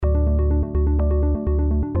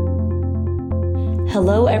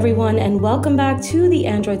Hello, everyone, and welcome back to the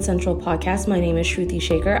Android Central podcast. My name is Shruti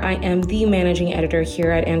Shaker. I am the managing editor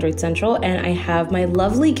here at Android Central, and I have my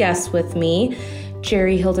lovely guest with me,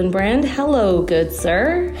 Jerry Hildenbrand. Hello, good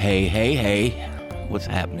sir. Hey. What's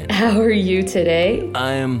happening? How are you today?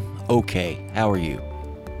 I'm okay. How are you?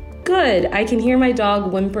 Good. I can hear my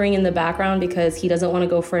dog whimpering in the background because he doesn't want to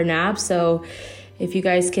go for a nap. So if you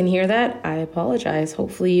guys can hear that, I apologize.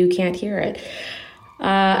 Hopefully you can't hear it.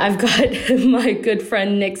 I've got my good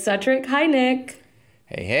friend Nick Sutrick. Hi, Nick.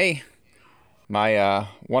 Hey. My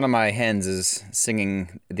one of my hens is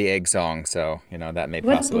singing the egg song, so that may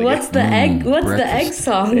possibly. What's the egg? What's breakfast. The egg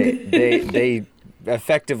song? They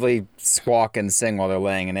effectively squawk and sing while they're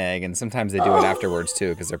laying an egg, and sometimes they do it afterwards too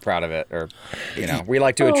because they're proud of it, or we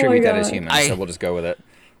like to attribute that as humans, so we'll just go with it.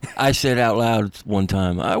 I said out loud one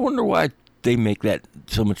time, I wonder why they make that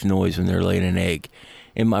so much noise when they're laying an egg.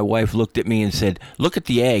 And my wife looked at me and said, look at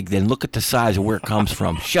the egg, then look at the size of where it comes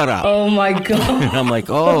from. Shut up. Oh, my God. And I'm like,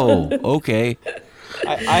 oh, okay.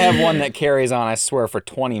 I have one that carries on, I swear, for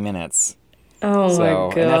 20 minutes. Oh, my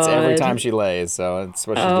God. And that's every time she lays, so that's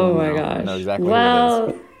what she's doing. Oh, my now. gosh. I know exactly what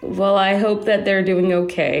it is. Well, I hope that they're doing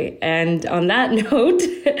okay. And on that note,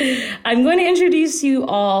 I'm going to introduce you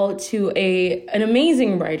all to an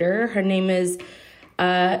amazing writer. Her name is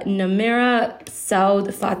Namera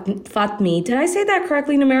Saud Fatmi. Did I say that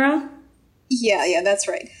correctly, Namera? Yeah, that's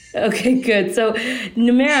right. Okay, good. So,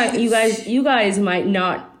 Namera, you guys might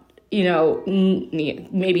not,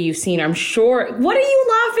 maybe you've seen her, I'm sure. What are you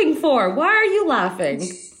laughing for? Why are you laughing?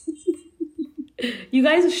 You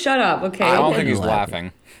guys shut up, okay? I don't think he's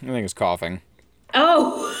laughing. I think he's coughing.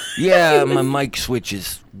 Oh. Yeah, my mic switch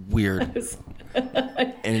is weird.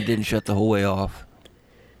 And it didn't shut the whole way off.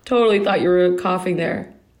 Totally thought you were coughing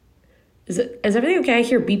there. Is everything okay? I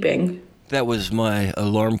hear beeping. That was my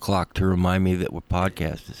alarm clock to remind me that our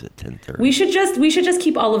podcast is at 10:30. We should just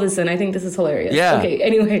keep all of this in. I think this is hilarious. Yeah. Okay.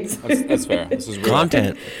 Anyways, that's fair. This is real.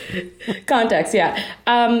 Content. Context. Yeah.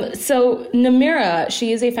 So Namera,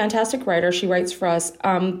 she is a fantastic writer. She writes for us.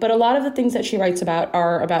 But a lot of the things that she writes about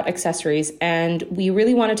are about accessories, and we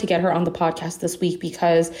really wanted to get her on the podcast this week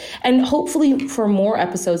and hopefully for more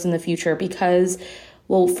episodes in the future because.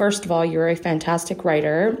 Well, first of all, you're a fantastic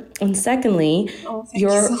writer. And secondly,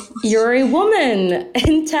 you're a woman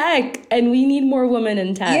in tech. And we need more women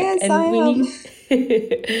in tech. Yes, and I am.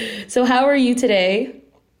 So how are you today?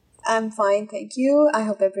 I'm fine, thank you. I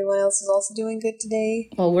hope everyone else is also doing good today.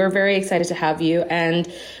 Well, we're very excited to have you.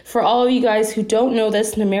 And for all of you guys who don't know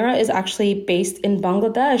this, Namera is actually based in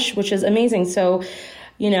Bangladesh, which is amazing. So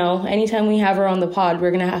anytime we have her on the pod,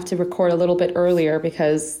 we're going to have to record a little bit earlier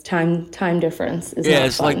because time difference is not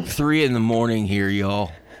it's fun. like 3 a.m. here,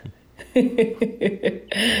 y'all.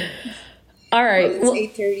 All right. Well,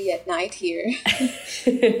 it's 8:30 at night here.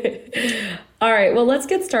 All right. Well, let's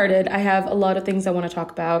get started. I have a lot of things I want to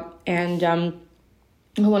talk about. And I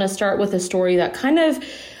want to start with a story that kind of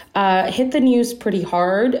hit the news pretty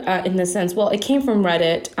hard in the sense, well, it came from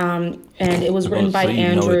Reddit and it was written by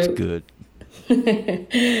Andrew. It's good.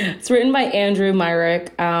 It's written by Andrew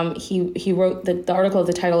Myrick. He wrote the article.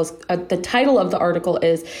 The title of the article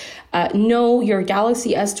is "No, your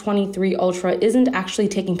Galaxy S23 Ultra isn't actually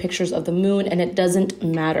taking pictures of the moon, and it doesn't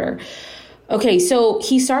matter." Okay, so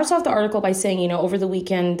he starts off the article by saying, over the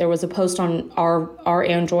weekend there was a post on our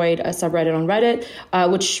Android subreddit on Reddit,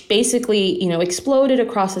 which basically, exploded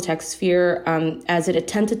across the tech sphere as it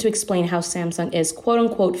attempted to explain how Samsung is, quote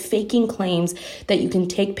unquote, faking claims that you can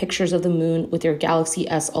take pictures of the moon with your Galaxy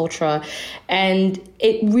S Ultra. And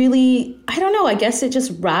it really, I don't know, I guess it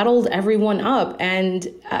just rattled everyone up. And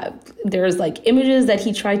there's images that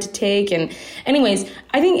he tried to take. And anyways,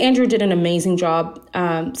 I think Andrew did an amazing job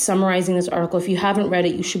summarizing this article. If you haven't read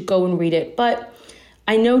it, you should go and read it. But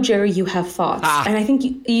I know, Jerry, you have thoughts. And I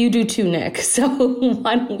think you do too, Nick. So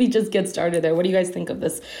why don't we just get started there? What do you guys think of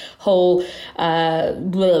this whole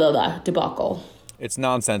debacle? It's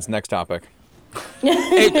nonsense. Next topic.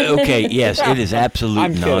 Okay, yes, it is absolute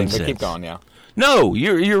I'm kidding, nonsense. but keep going, yeah. No,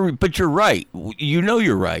 but you're right.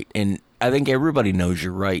 You're right, and I think everybody knows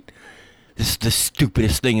you're right. This is the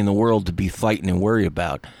stupidest thing in the world to be fighting and worried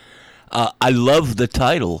about. I love the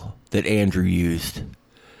title that Andrew used.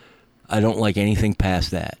 I don't like anything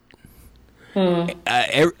past that.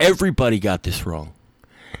 Everybody got this wrong.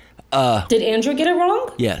 Did Andrew get it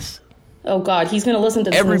wrong? Yes. Oh, God, he's going to listen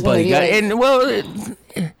to this. Everybody got it. And, well,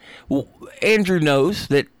 Andrew knows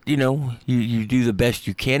that, you do the best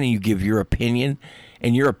you can and you give your opinion,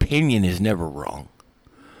 and your opinion is never wrong.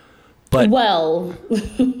 But, well,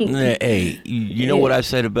 hey, you know what I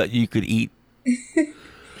said about you could eat?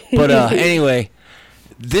 But anyway,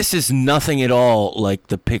 This is nothing at all like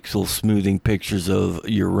the pixel smoothing pictures of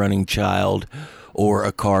your running child or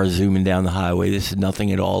a car zooming down the highway. This is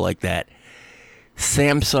nothing at all like that.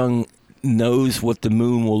 Samsung knows what the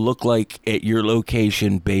moon will look like at your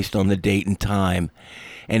location based on the date and time.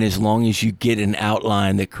 And as long as you get an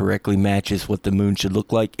outline that correctly matches what the moon should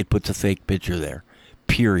look like, it puts a fake picture there.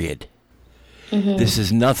 Period. Mm-hmm. This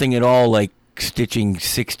is nothing at all like stitching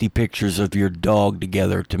 60 pictures of your dog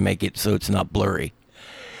together to make it so it's not blurry.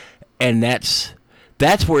 And that's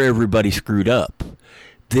where everybody screwed up.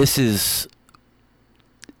 This is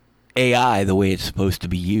AI the way it's supposed to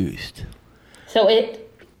be used. It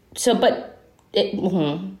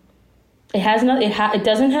has not. It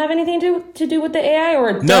doesn't have anything to do with the AI, or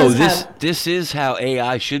it no. does This is how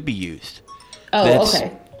AI should be used. Oh,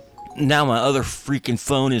 okay. Now my other freaking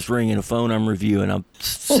phone is ringing. A phone I'm reviewing. I'm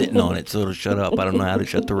sitting on it, so it'll shut up. I don't know how to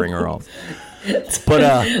shut the ringer off.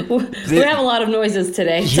 But we have a lot of noises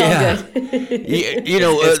today. It's all good.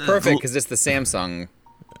 It's perfect because it's the Samsung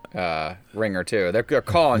ringer too. They're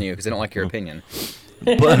calling you because they don't like your opinion.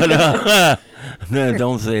 But no,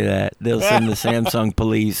 don't say that. They'll send the Samsung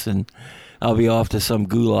police, and I'll be off to some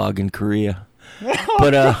gulag in Korea.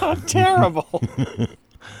 But terrible.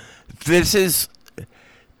 This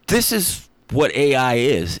is what AI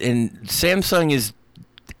is, and Samsung is,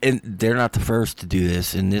 and they're not the first to do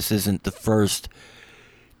this, and this isn't the first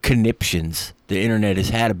conniptions the internet has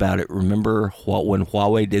had about it. Remember when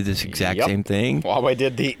Huawei did this exact same thing? Huawei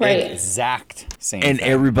did the exact same and thing.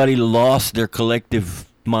 Everybody lost their collective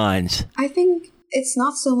minds. I think it's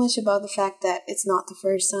not so much about the fact that it's not the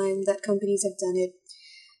first time that companies have done it,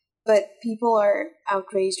 but people are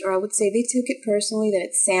outraged, or I would say they took it personally that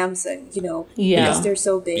it's Samsung, because they're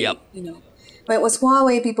so big, When it was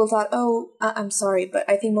Huawei, people thought, I'm sorry, but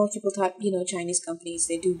I think most people thought, Chinese companies,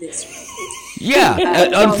 they do this, right?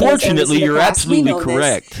 Yeah, unfortunately, you're absolutely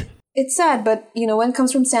correct. This. It's sad, but, when it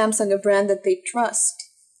comes from Samsung, a brand that they trust,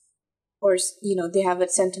 or, they have a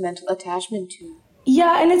sentimental attachment to.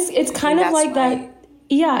 Yeah, and it's kind of like that.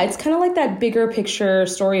 Yeah, it's kind of like that bigger picture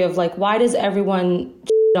story of like, why does everyone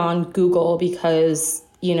on Google? Because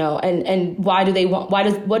and what do they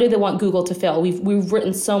want Google to fail? We've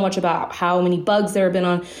written so much about how many bugs there have been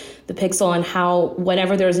on the Pixel, and how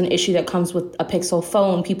whenever there's an issue that comes with a Pixel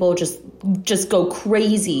phone, people just go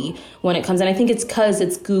crazy when it comes. And I think it's because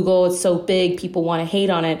it's Google, it's so big, people want to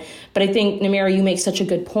hate on it. But I think, Namira, you make such a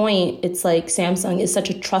good point. It's like Samsung is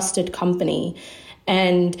such a trusted company.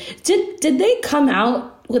 And did they come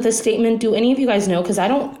out with a statement? Do any of you guys know? Because I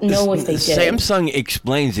don't know if they did. Samsung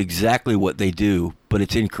explains exactly what they do, but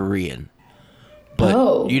it's in Korean.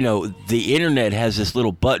 But, the internet has this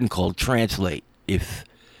little button called Translate. If,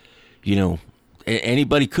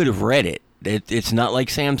 anybody could have read it. It's not like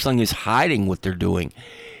Samsung is hiding what they're doing.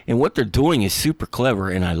 And what they're doing is super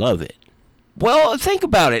clever, and I love it. Well, think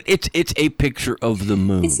about it. It's a picture of the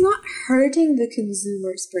moon. It's not hurting the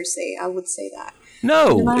consumers, per se. I would say that.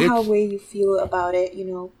 No. No matter how way you feel about it,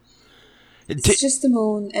 it's just the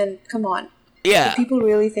moon, and come on. Yeah. Do people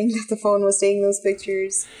really think that the phone was taking those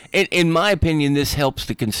pictures? In my opinion, this helps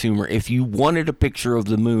the consumer. If you wanted a picture of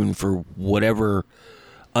the moon for whatever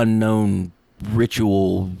unknown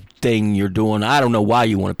ritual thing you're doing, I don't know why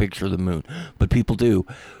you want a picture of the moon, but people do.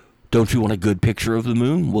 Don't you want a good picture of the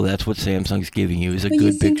moon? Well, that's what Samsung's giving you, is a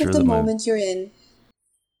good picture of the moon. The moment you're in,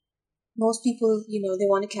 most people, they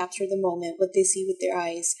want to capture the moment, what they see with their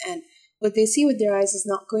eyes. And what they see with their eyes is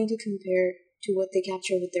not going to compare to what they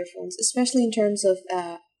capture with their phones, especially in terms of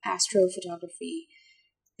astrophotography.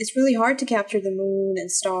 It's really hard to capture the moon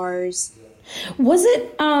and stars. Was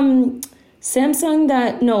it Samsung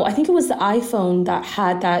that... No, I think it was the iPhone that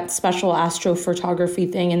had that special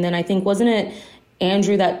astrophotography thing. And then I think, wasn't it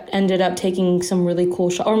Andrew that ended up taking some really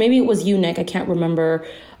cool shots? Or maybe it was you, Nick. I can't remember.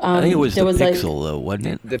 I think it was the Pixel, though, wasn't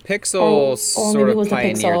it? The Pixel sort of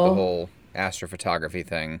pioneered the whole astrophotography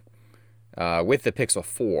thing with the Pixel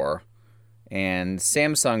 4. And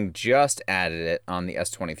Samsung just added it on the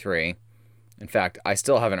S23. In fact, I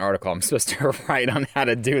still have an article I'm supposed to write on how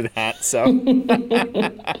to do that. So,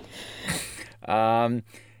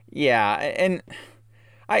 yeah, and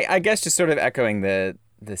I guess just sort of echoing the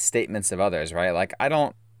statements of others, right? Like, I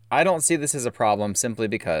don't see this as a problem simply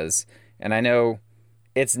because, and I know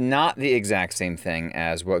it's not the exact same thing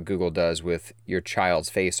as what Google does with your child's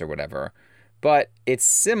face or whatever, but it's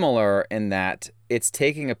similar in that it's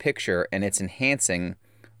taking a picture and it's enhancing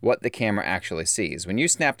what the camera actually sees. When you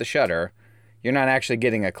snap the shutter, you're not actually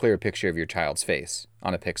getting a clear picture of your child's face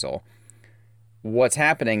on a Pixel. What's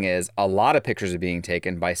happening is a lot of pictures are being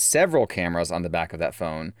taken by several cameras on the back of that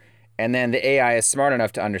phone, And then the AI is smart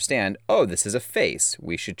enough to understand, oh, this is a face.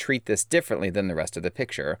 We should treat this differently than the rest of the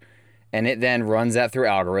picture. And it then runs that through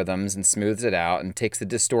algorithms and smooths it out and takes the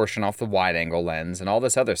distortion off the wide angle lens and all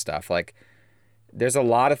this other stuff. Like, there's a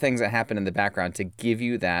lot of things that happen in the background to give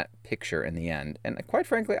you that picture in the end. And quite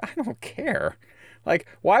frankly, I don't care. Like,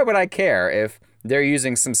 why would I care if they're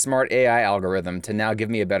using some smart AI algorithm to now give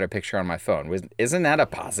me a better picture on my phone? Isn't that a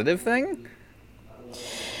positive thing?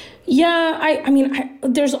 Yeah, I mean,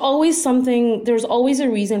 there's always a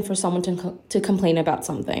reason for someone to complain about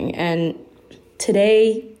something. And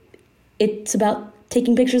today, it's about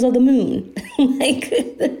taking pictures of the moon. Like,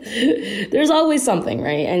 there's always something,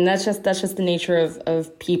 right? And that's just the nature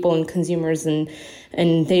of people and consumers, and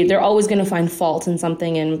they're always going to find fault in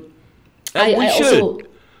something. And we should. Also,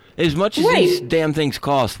 as much as these damn things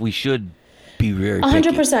cost, we should be very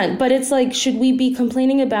 100%. But it's like, should we be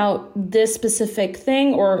complaining about this specific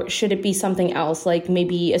thing, or should it be something else, like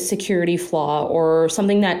maybe a security flaw or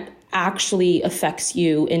something that actually affects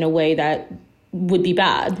you in a way that would be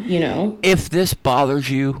bad, you know? If this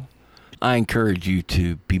bothers you, I encourage you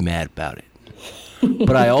to be mad about it.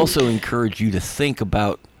 But I also encourage you to think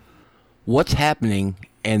about what's happening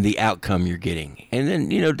and the outcome you're getting. And then,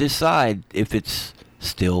 decide if it's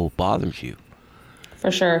still bothers you. For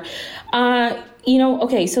sure.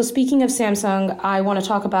 Okay, so speaking of Samsung, I want to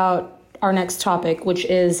talk about our next topic, which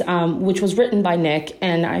was written by Nick,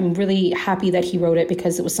 and I'm really happy that he wrote it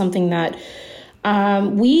because it was something that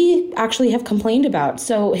we actually have complained about.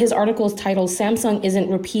 So his article is titled, "Samsung Isn't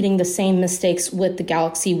Repeating the Same Mistakes with the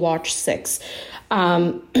Galaxy Watch 6.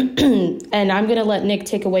 And I'm going to let Nick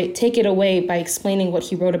take it away by explaining what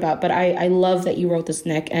he wrote about. But I love that you wrote this,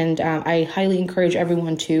 Nick, and I highly encourage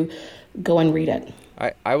everyone to go and read it.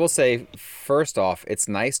 I will say, first off, it's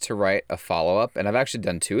nice to write a follow-up, and I've actually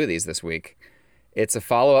done 2 of these this week. It's a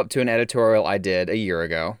follow-up to an editorial I did a year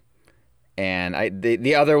ago. And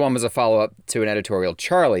the other one was a follow-up to an editorial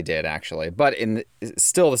Charlie did, actually. But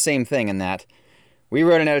still the same thing in that we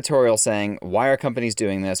wrote an editorial saying, why are companies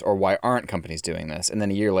doing this, or why aren't companies doing this? And then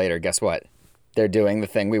a year later, guess what? They're doing the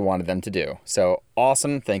thing we wanted them to do. So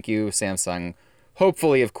awesome. Thank you, Samsung.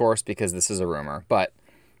 Hopefully, of course, because this is a rumor. But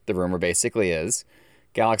the rumor basically is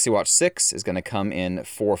Galaxy Watch 6 is going to come in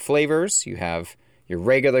 4 flavors. You have your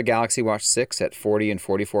regular Galaxy Watch 6 at 40 and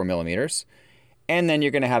 44 millimeters. And then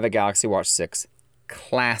you're going to have a Galaxy Watch 6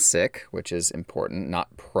 Classic, which is important,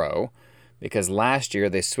 not Pro, because last year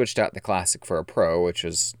they switched out the Classic for a Pro, which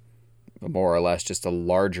is more or less just a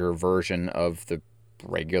larger version of the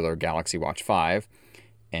regular Galaxy Watch 5,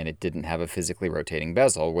 and it didn't have a physically rotating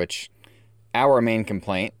bezel, which our main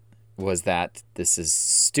complaint was that this is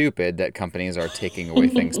stupid that companies are taking away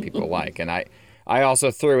things people like. And I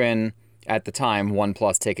also threw in, at the time,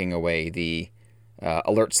 OnePlus taking away the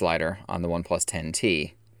alert slider on the OnePlus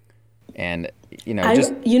 10T. And,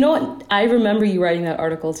 I remember you writing that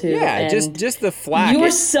article too. Yeah, just the flack. You were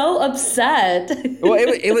so upset. Well,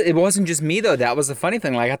 it wasn't just me, though. That was the funny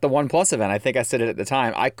thing. Like at the OnePlus event, I think I said it at the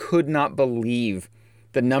time, I could not believe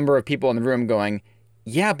the number of people in the room going,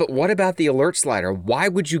 yeah, but what about the alert slider? Why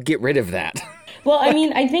would you get rid of that? Well, I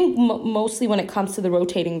mean, I think mostly when it comes to the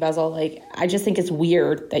rotating bezel, like, I just think it's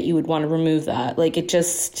weird that you would want to remove that. Like, it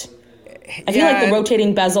just... I feel like the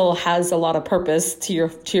rotating bezel has a lot of purpose to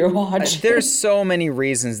your watch. There's so many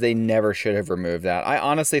reasons they never should have removed that. I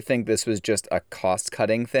honestly think this was just a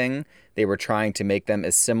cost-cutting thing. They were trying to make them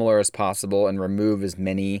as similar as possible and remove as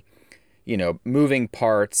many, moving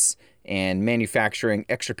parts and manufacturing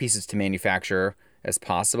extra pieces to manufacture as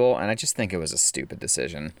possible. And I just think it was a stupid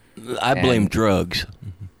decision. I blame drugs.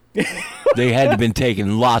 They had to have been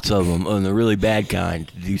taking lots of them on the really bad kind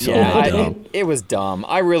to do something dumb. It was dumb.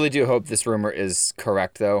 I really do hope this rumor is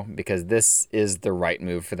correct, though, because this is the right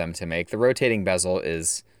move for them to make. The rotating bezel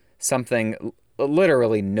is something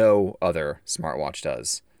literally no other smartwatch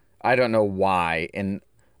does. I don't know why, in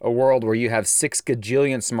a world where you have 6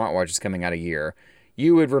 gajillion smartwatches coming out a year,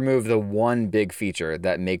 you would remove the one big feature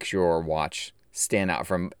that makes your watch stand out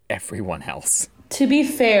from everyone else. To be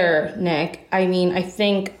fair, Nick, I mean, I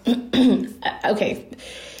think, okay,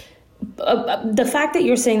 the fact that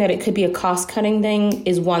you're saying that it could be a cost-cutting thing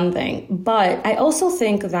is one thing, but I also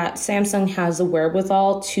think that Samsung has the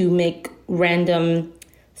wherewithal to make random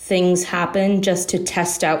things happen just to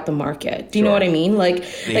test out the market. Do you know what I mean? Like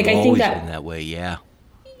I think that been that way, yeah.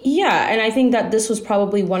 Yeah, and I think that this was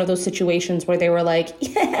probably one of those situations where they were like,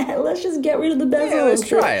 yeah, let's just get rid of the bezel. Yeah, let's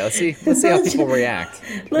try. Let's see how people react.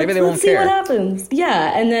 Maybe they won't care. Let's see what happens.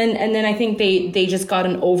 Yeah, and then I think they just got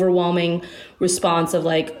an overwhelming response of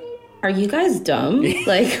like, are you guys dumb?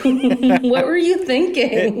 Like, what were you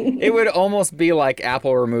thinking? It would almost be like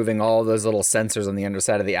Apple removing all those little sensors on the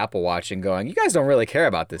underside of the Apple Watch and going, you guys don't really care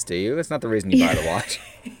about this, do you? It's not the reason you buy the watch.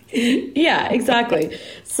 Yeah, exactly.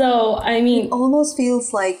 So, I mean... It almost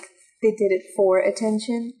feels like they did it for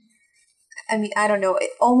attention. I mean, I don't know. It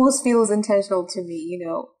almost feels intentional to me, you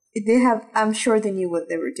know. I'm sure they knew what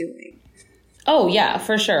they were doing. Oh, yeah,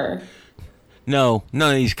 for sure. No,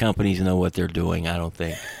 none of these companies know what they're doing, I don't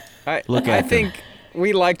think. I think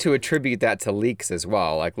we like to attribute that to leaks as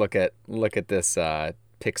well. Like, look at this Pixel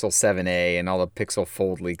 7a and all the Pixel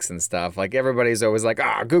Fold leaks and stuff. Like, everybody's always like,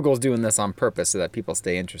 Google's doing this on purpose so that people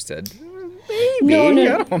stay interested. Maybe.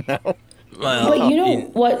 No. I don't know. Well,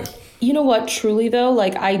 but you know what, truly, though,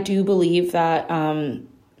 like, I do believe that...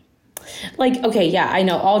 Like, okay, yeah, I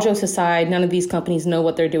know, all jokes aside, none of these companies know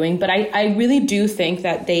what they're doing, but I really do think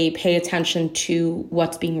that they pay attention to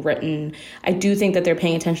what's being written. I do think that they're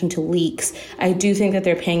paying attention to leaks. I do think that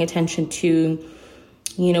they're paying attention to,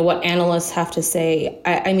 you know, what analysts have to say.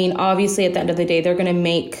 I mean, obviously, at the end of the day, they're going to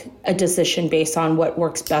make a decision based on what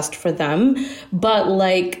works best for them. But,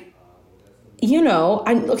 like, you know,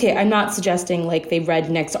 I'm not suggesting like they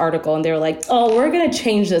read Nick's article and they were like, oh, we're going to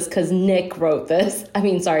change this because Nick wrote this. I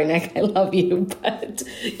mean, sorry, Nick, I love you, but...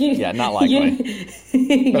 Yeah, not likely.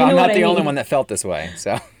 But I'm not the only one that felt this way,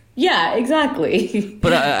 so... Yeah, exactly.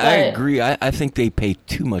 But I agree. I think they pay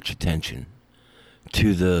too much attention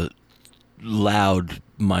to the loud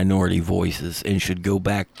minority voices and should go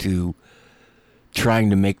back to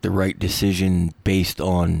trying to make the right decision based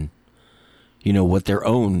on... you know, what their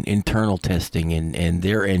own internal testing and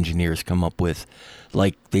their engineers come up with,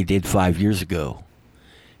 like they did 5 years ago.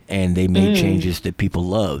 And they made changes that people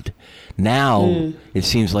loved. Now, it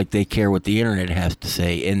seems like they care what the internet has to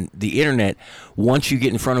say. And the internet, once you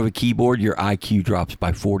get in front of a keyboard, your IQ drops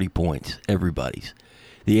by 40 points, everybody's.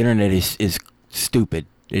 The internet is stupid.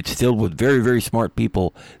 It's filled with very, very smart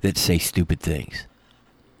people that say stupid things.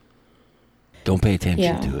 Don't pay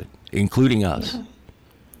attention to it, including us.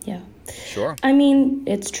 Yeah. Sure. I mean,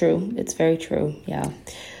 it's true. It's very true. Yeah.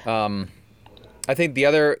 I think the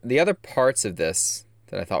other parts of this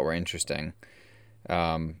that I thought were interesting.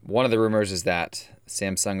 One of the rumors is that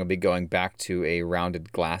Samsung will be going back to a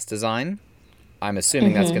rounded glass design. I'm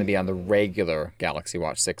assuming that's going to be on the regular Galaxy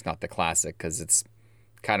Watch 6, not the Classic, because it's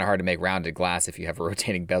kind of hard to make rounded glass if you have a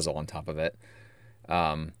rotating bezel on top of it.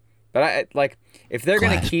 But I like if they're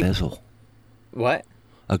going to keep bezel. What?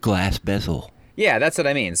 A glass bezel. Yeah, that's what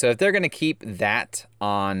I mean. So if they're going to keep that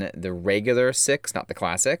on the regular 6, not the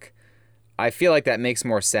Classic, I feel like that makes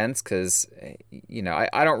more sense because, you know,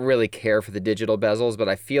 I don't really care for the digital bezels, but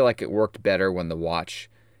I feel like it worked better when the watch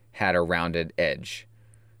had a rounded edge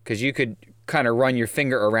because you could kind of run your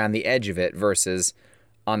finger around the edge of it versus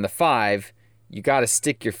on the 5, you got to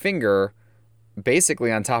stick your finger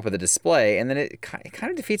basically on top of the display, and then it kind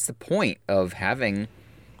of defeats the point of having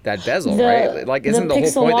that bezel, right? Like, isn't the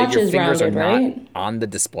whole point that your fingers are not on the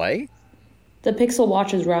display? The Pixel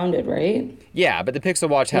Watch is rounded, right? Yeah, but the Pixel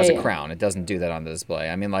Watch has a crown. It doesn't do that on the display.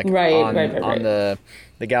 I mean, like on the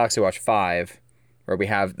Galaxy Watch 5, where we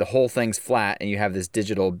have the whole thing's flat and you have this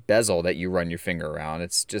digital bezel that you run your finger around.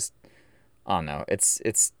 It's just, I don't know.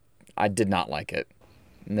 It's. I did not like it.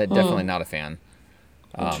 Definitely not a fan.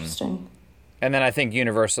 Interesting. And then I think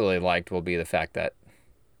universally liked will be the fact that,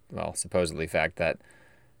 well, supposedly fact that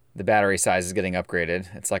the battery size is getting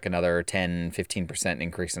upgraded. It's like another 10-15%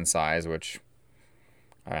 increase in size, which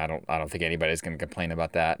I don't think anybody's going to complain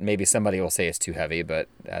about that. Maybe somebody will say it's too heavy, but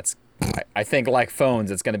that's I think like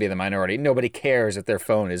phones, it's going to be the minority. Nobody cares if their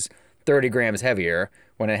phone is 30 grams heavier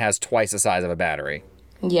when it has twice the size of a battery.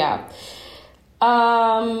 Yeah.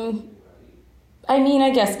 I mean, I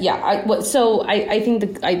guess, yeah. I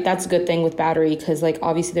think that's a good thing with battery because, like,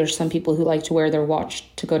 obviously there's some people who like to wear their watch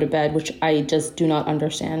to go to bed, which I just do not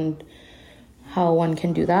understand how one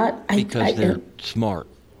can do that. Because they're smart.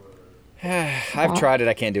 I've tried it.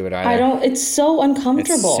 I can't do it either. It's so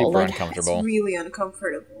uncomfortable. It's super uncomfortable. It's really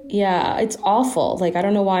uncomfortable. Yeah, it's awful. Like, I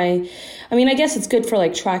don't know why. I mean, I guess it's good for,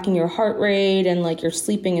 like, tracking your heart rate and, like, your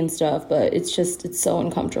sleeping and stuff, but it's so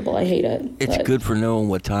uncomfortable. I hate it. It's good for knowing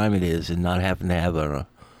what time it is and not having to have an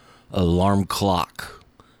alarm clock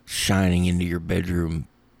shining into your bedroom,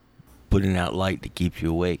 putting out light to keep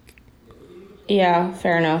you awake. Yeah,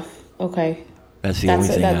 fair enough. Okay. That's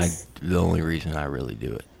the only reason I really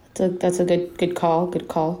do it. That's a good call. Good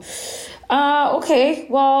call. Okay,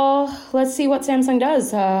 well, let's see what Samsung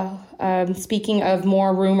does. Speaking of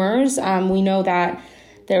more rumors, we know that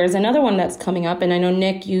there is another one that's coming up, and I know,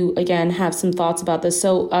 Nick, you, again, have some thoughts about this.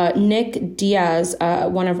 So Nick Diaz,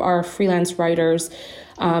 one of our freelance writers,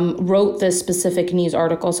 wrote this specific news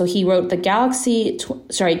article. So he wrote the Galaxy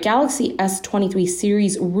S23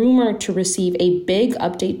 series rumored to receive a big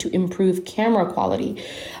update to improve camera quality.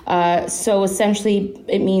 So essentially,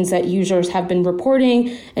 it means that users have been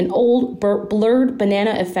reporting an old blurred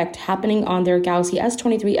banana effect happening on their Galaxy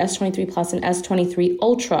S23, S23 Plus, and S23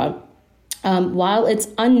 Ultra. While it's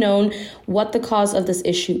unknown what the cause of this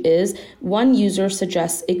issue is, one user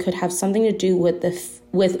suggests it could have something to do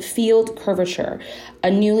with field curvature. A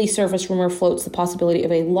newly surfaced rumor floats the possibility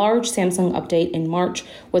of a large Samsung update in March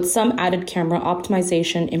with some added camera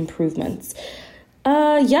optimization improvements.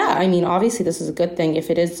 Yeah, I mean, obviously this is a good thing if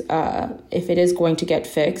it is going to get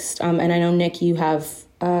fixed. And I know, Nick, you have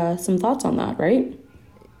some thoughts on that, right?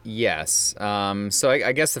 Yes. So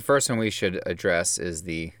I guess the first one we should address is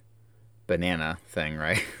the banana thing,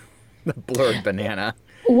 right? The blurred banana.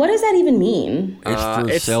 What does that even mean? It's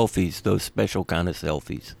for selfies, those special kind of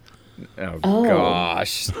selfies. Oh.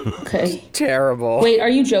 Gosh. Okay. Terrible. Wait, are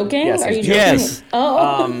you joking? Yes. Are you joking? Yes.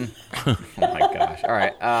 Oh. Oh my gosh. All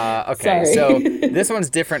right. Okay. Sorry. So this one's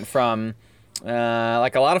different from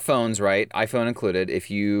like a lot of phones, right? iPhone included. If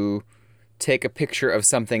you take a picture of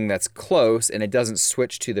something that's close and it doesn't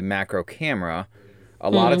switch to the macro camera, a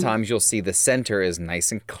lot of times you'll see the center is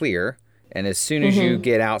nice and clear. And as soon as you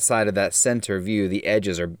get outside of that center view, the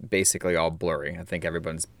edges are basically all blurry. I think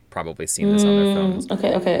everyone's probably seen this on their phones.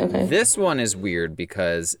 Okay. This one is weird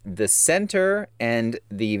because the center and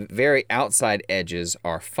the very outside edges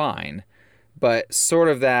are fine. But sort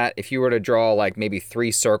of that, if you were to draw like maybe 3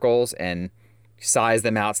 circles and size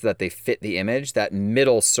them out so that they fit the image, that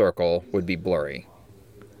middle circle would be blurry.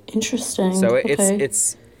 Interesting. So okay.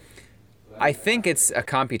 I think it's a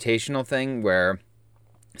computational thing where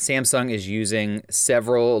Samsung is using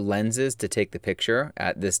several lenses to take the picture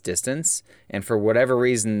at this distance, and for whatever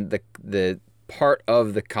reason, the part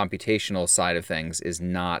of the computational side of things is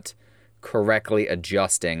not correctly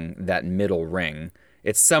adjusting that middle ring.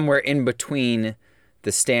 It's somewhere in between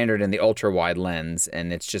the standard and the ultra-wide lens,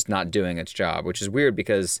 and it's just not doing its job, which is weird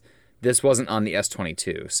because this wasn't on the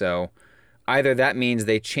S22. So either that means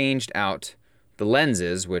they changed out the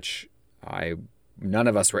lenses, which none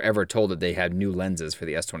of us were ever told that they had new lenses for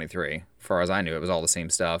the S23. As far as I knew, it was all the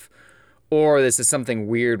same stuff. Or this is something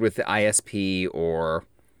weird with the ISP or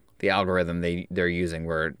the algorithm they're using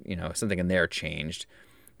where, something in there changed.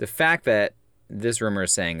 The fact that this rumor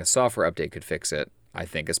is saying a software update could fix it, I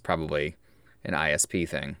think is probably an ISP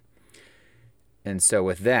thing. And so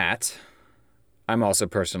with that, I'm also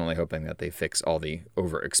personally hoping that they fix all the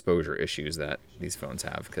overexposure issues that these phones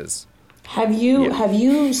have, because... Have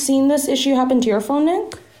you seen this issue happen to your phone,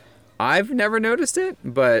 Nick? I've never noticed it,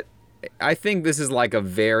 but I think this is like a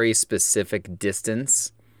very specific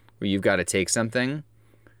distance where you've got to take something.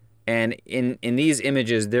 And in these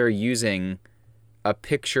images, they're using a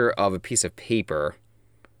picture of a piece of paper.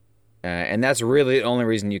 And that's really the only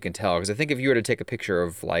reason you can tell. Because I think if you were to take a picture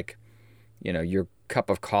of your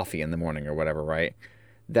cup of coffee in the morning or whatever, right?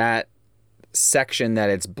 That section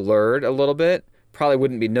that it's blurred a little bit probably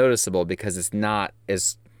wouldn't be noticeable because it's not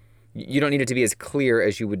as... You don't need it to be as clear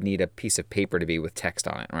as you would need a piece of paper to be with text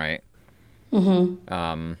on it, right?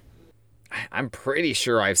 Mm-hmm. I'm pretty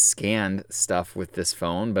sure I've scanned stuff with this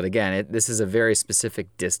phone, but again, this is a very specific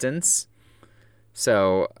distance.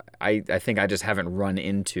 So I think I just haven't run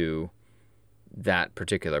into that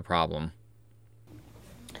particular problem.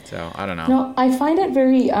 So I don't know. No, I find it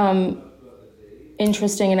very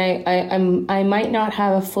interesting, and I might not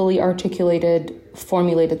have a fully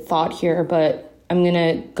formulated thought here, but I'm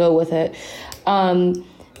gonna go with it.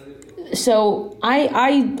 So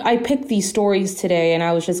I picked these stories today, and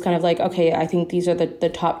I was just kind of like, okay, I think these are the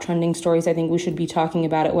top trending stories. I think we should be talking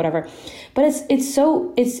about it, whatever. But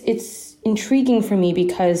it's intriguing for me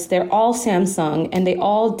because they're all Samsung and they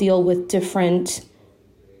all deal with different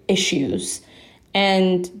issues.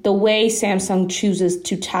 And the way Samsung chooses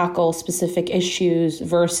to tackle specific issues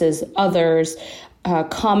versus others,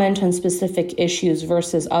 comment on specific issues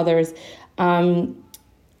versus others,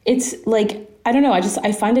 it's like, I don't know.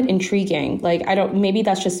 I find it intriguing. Like, maybe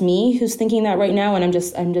that's just me who's thinking that right now, and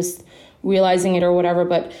I'm just realizing it or whatever.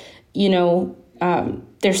 But,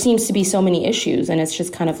 there seems to be so many issues, and it's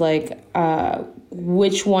just kind of like,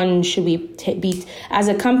 which one should we be as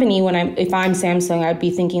a company? If I'm Samsung, I'd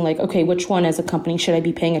be thinking like, okay, which one as a company should I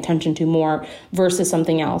be paying attention to more versus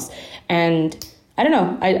something else? And I don't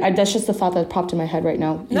know. I that's just the thought that popped in my head right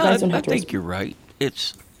now. You guys don't have to. I think you're right.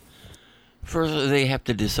 It's first they have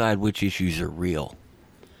to decide which issues are real.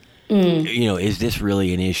 Is this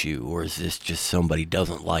really an issue, or is this just somebody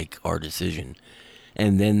doesn't like our decision?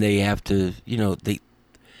 And then they have to,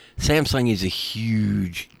 Samsung is a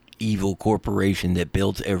huge evil corporation that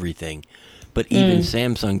builds everything. But even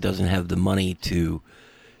Samsung doesn't have the money to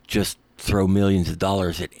just throw millions of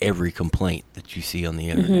dollars at every complaint that you see on the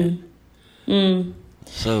internet.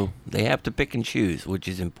 So they have to pick and choose, which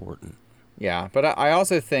is important. Yeah, but I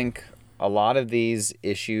also think a lot of these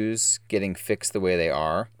issues getting fixed the way they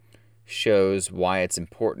are shows why it's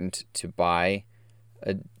important to buy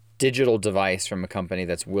a digital device from a company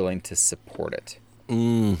that's willing to support it.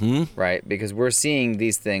 Right? Because we're seeing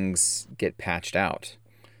these things get patched out.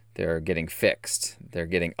 They're getting fixed. They're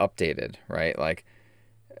getting updated, right? Like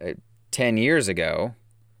 10 years ago,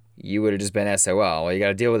 you would have just been SOL. Well, you got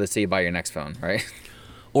to deal with it till you buy your next phone, right?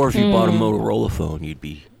 Or if you bought a Motorola phone, you'd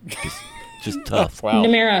be just tough. Wow.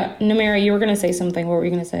 Namira, you were going to say something. What were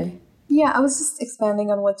you going to say? Yeah, I was just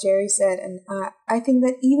expanding on what Jerry said, and I think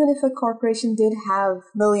that even if a corporation did have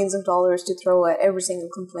millions of dollars to throw at every single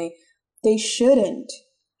complaint, they shouldn't.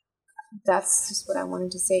 That's just what I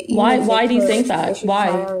wanted to say. Why do you think that? Why?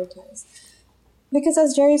 Prioritize. Because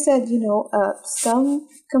as Jerry said, some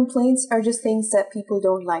complaints are just things that people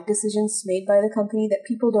don't like, decisions made by the company that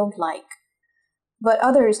people don't like. But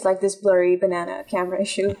others, like this blurry banana camera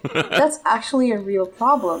issue, that's actually a real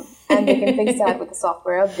problem, and they can fix that with a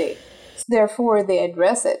software update. So therefore, they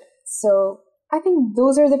address it. So I think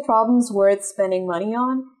those are the problems worth spending money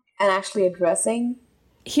on and actually addressing.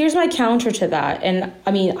 Here's my counter to that. And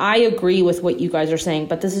I mean, I agree with what you guys are saying,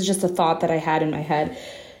 but this is just a thought that I had in my head.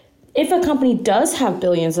 If a company does have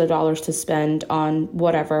billions of dollars to spend on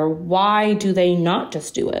whatever, why do they not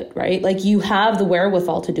just do it, right? Like, you have the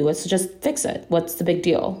wherewithal to do it, so just fix it. What's the big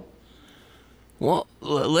deal? Well,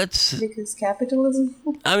 let's... Because capitalism?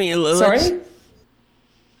 I mean, Sorry?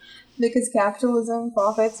 Because capitalism,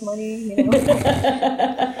 profits, money,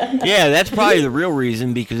 Yeah, that's probably the real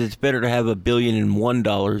reason, because it's better to have $1 billion and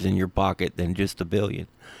 $1 in your pocket than just $1 billion.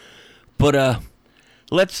 But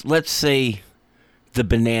let's say the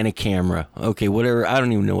banana camera. Okay, whatever. I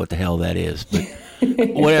don't even know what the hell that is, but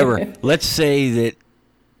whatever. Let's say that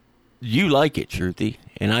you like it, Shruti,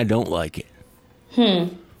 and I don't like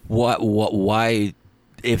it. Why?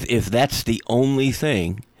 If that's the only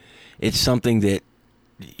thing, it's something that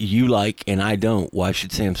you like and I don't, why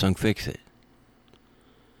should Samsung fix it?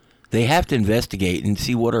 They have to investigate and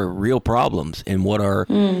see what are real problems and what are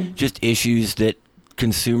just issues that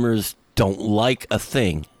consumers don't like a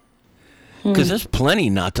thing. Because there's plenty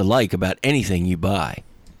not to like about anything you buy.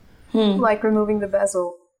 Like removing the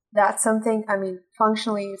bezel. That's something, I mean,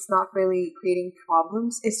 functionally it's not really creating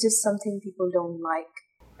problems. It's just something people don't like,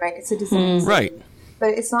 right? It's a design. Right. But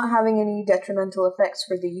it's not having any detrimental effects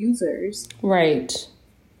for the users. Right.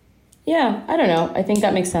 Yeah, I don't know. I think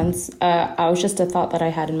that makes sense. I was just a thought that I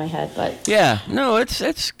had in my head, but... Yeah, no,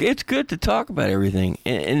 it's good to talk about everything.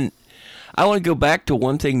 And I want to go back to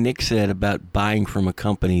one thing Nick said about buying from a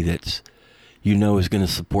company that's, is going to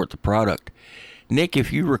support the product. Nick,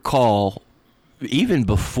 if you recall, even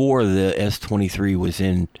before the S23 was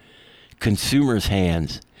in consumers'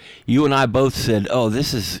 hands, you and I both said, oh,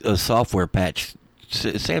 this is a software patch.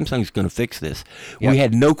 Samsung's going to fix this. Yep. We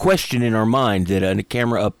had no question in our mind that a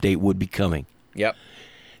camera update would be coming. Yep.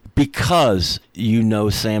 Because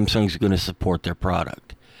Samsung's going to support their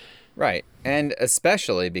product. Right. And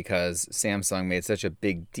especially because Samsung made such a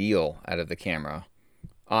big deal out of the camera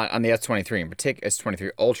on the S23 in particular,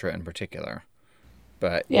 S23 Ultra in particular.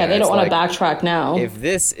 But yeah, they don't want to backtrack now. If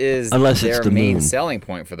this is their main selling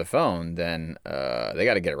point for the phone, then they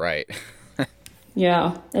got to get it right.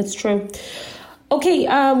 Yeah, it's true. Okay,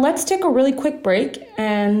 let's take a really quick break,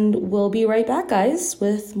 and we'll be right back, guys,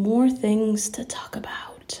 with more things to talk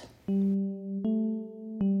about.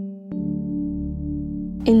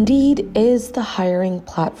 Indeed is the hiring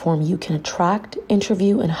platform you can attract,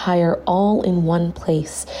 interview, and hire all in one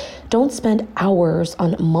place. Don't spend hours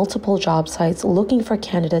on multiple job sites looking for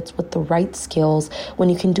candidates with the right skills when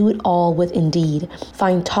you can do it all with Indeed.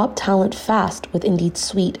 Find top talent fast with Indeed's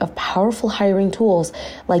suite of powerful hiring tools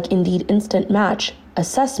like Indeed Instant Match,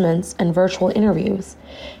 assessments, and virtual interviews.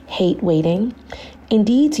 Hate waiting?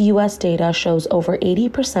 Indeed's U.S. data shows over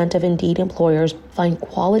 80% of Indeed employers find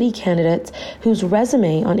quality candidates whose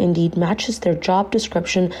resume on Indeed matches their job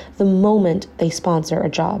description the moment they sponsor a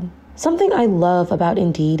job. Something I love about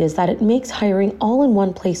Indeed is that it makes hiring all in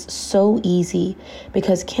one place so easy,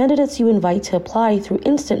 because candidates you invite to apply through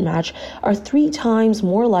Instant Match are 3 times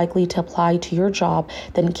more likely to apply to your job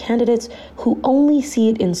than candidates who only see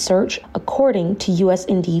it in search, according to U.S.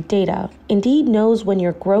 Indeed data. Indeed knows when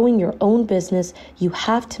you're growing your own business, you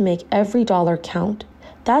have to make every dollar count.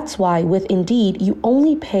 That's why with Indeed, you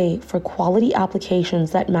only pay for quality applications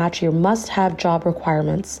that match your must-have job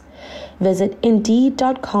requirements. Visit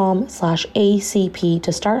Indeed.com/ACP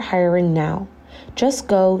to start hiring now. Just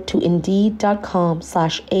go to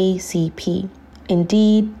Indeed.com/ACP.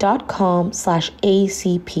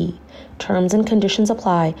 Indeed.com/ACP. Terms and conditions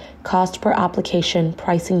apply. Cost per application.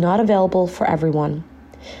 Pricing not available for everyone.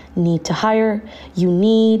 Need to hire? You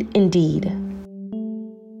need Indeed.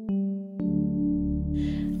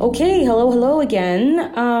 Okay, hello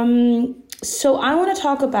again. So I want to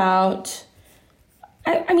talk about,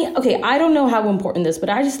 I don't know how important this, but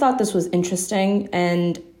I just thought this was interesting.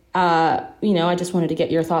 And, I just wanted to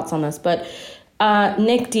get your thoughts on this. But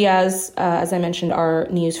Nick Diaz, as I mentioned, our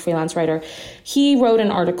news freelance writer, he wrote an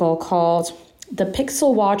article called "The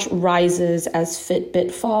Pixel Watch Rises as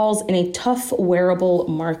Fitbit Falls in a Tough Wearable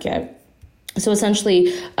Market." So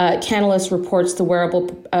essentially, Canalys reports the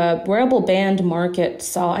wearable band market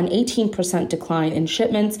saw an 18% decline in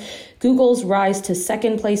shipments. Google's rise to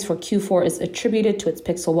second place for Q4 is attributed to its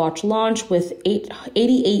Pixel Watch launch with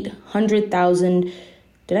 880,000.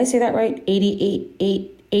 Did I say that right? 880,000.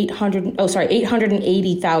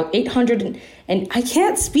 And I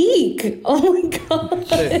can't speak. Oh my God.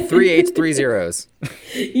 3 H's, 3 zeros.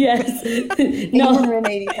 Yes. No.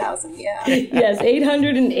 880,000, yeah. Yes,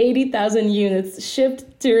 880,000 units shipped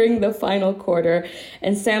during the final quarter,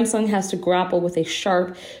 and Samsung has to grapple with a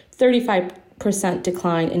sharp 35%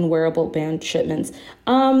 decline in wearable band shipments.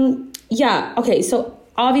 Okay, so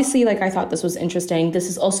obviously, I thought this was interesting. This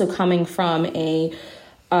is also coming from a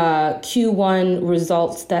Q1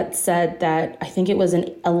 results that said that I think it was an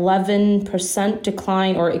 11%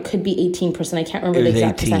 decline, or it could be 18%. I can't remember the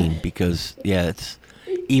exact 18 percent. because it's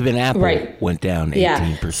even Apple went down 18%.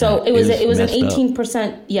 Yeah. So it was an messed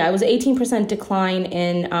 18%. Yeah, it was an 18% decline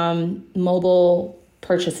in mobile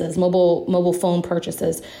purchases, mobile phone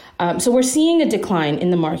purchases. So we're seeing a decline in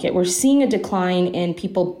the market. We're seeing a decline in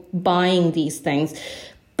people buying these things.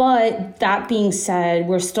 But that being said,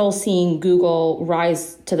 we're still seeing Google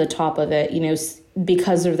rise to the top of it,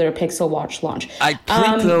 because of their Pixel Watch launch. I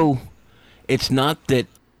think, though, it's not that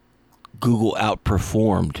Google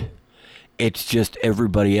outperformed. It's just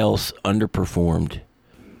everybody else underperformed.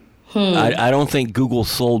 I don't think Google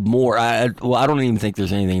sold more. I don't even think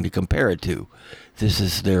there's anything to compare it to. This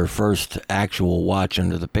is their first actual watch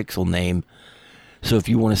under the Pixel name. So if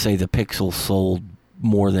you want to say the Pixel sold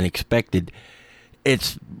more than expected,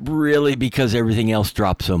 it's really because everything else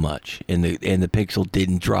dropped so much, and the Pixel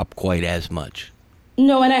didn't drop quite as much.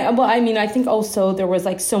 No, and I think also there was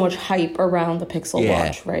so much hype around the Pixel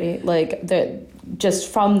Watch, right? Just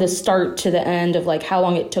from the start to the end of how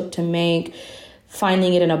long it took to make,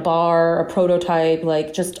 finding it in a bar, a prototype,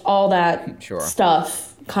 just all that stuff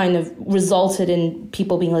kind of resulted in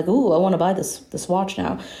people being like, "Ooh, I want to buy this watch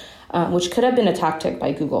now," which could have been a tactic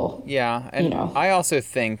by Google. Yeah, and I also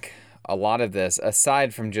think a lot of this,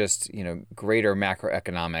 aside from just, greater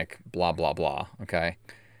macroeconomic blah, blah, blah, okay,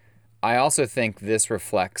 I also think this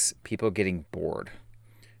reflects people getting bored,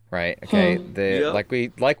 right? Okay,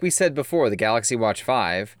 like we said before, the Galaxy Watch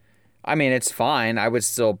 5, it's fine. I would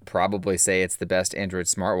still probably say it's the best Android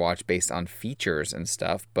smartwatch based on features and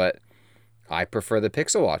stuff, but I prefer the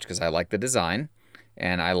Pixel Watch because I like the design,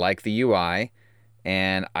 and I like the UI,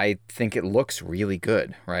 and I think it looks really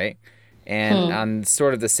good, right? And on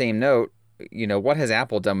sort of the same note, what has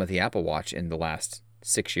Apple done with the Apple Watch in the last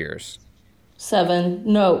 6 years? 7,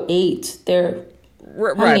 no, 8. They're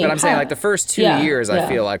right, but I'm saying the first 2 years, I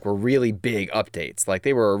feel like were really big updates.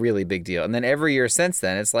 They were a really big deal. And then every year since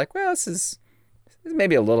then, it's this is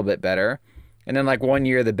maybe a little bit better. And then 1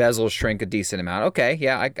 year, the bezels shrink a decent amount. Okay,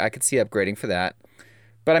 yeah, I could see upgrading for that.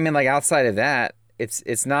 But outside of that,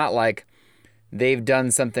 it's not like they've done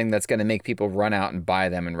something that's going to make people run out and buy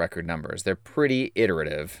them in record numbers. They're pretty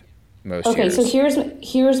iterative most years. Okay, so here's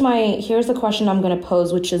the question I'm going to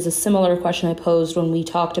pose, which is a similar question I posed when we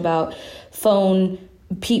talked about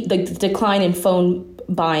the decline in phone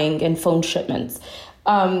buying and phone shipments,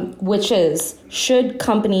 which is, should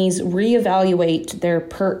companies reevaluate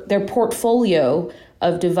their portfolio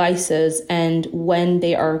of devices and when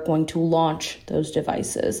they are going to launch those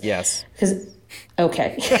devices? Yes.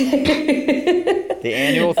 Okay. The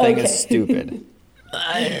annual thing is stupid.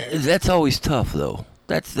 That's always tough, though.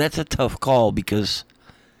 That's a tough call because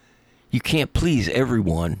you can't please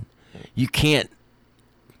everyone. You can't.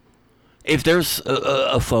 If there's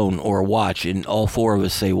a phone or a watch and all four of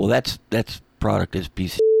us say, "Well, that's product is a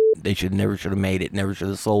piece of shit. They never should have made it, never should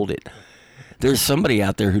have sold it." There's somebody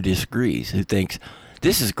out there who disagrees, who thinks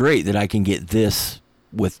this is great that I can get this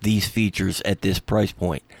with these features at this price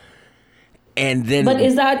point. And then, but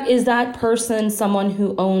is that person someone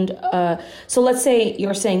who owned? So let's say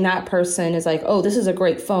you're saying that person is like, oh, this is a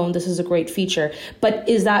great phone, this is a great feature. But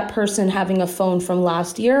is that person having a phone from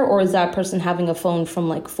last year, or is that person having a phone from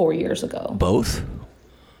like 4 years ago? Both.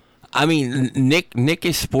 I mean, Nick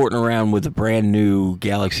is sporting around with a brand new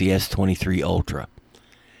Galaxy S23 Ultra.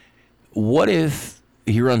 What if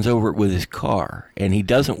he runs over it with his car and he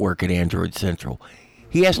doesn't work at Android Central?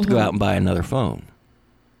 He has to go out and buy another phone.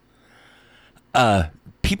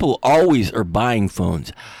 People always are buying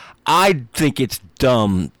phones. I think it's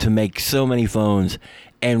dumb to make so many phones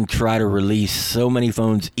and try to release so many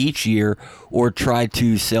phones each year, or try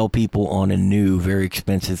to sell people on a new, very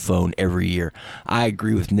expensive phone every year. I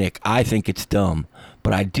agree with Nick. I think it's dumb,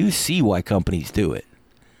 but I do see why companies do it.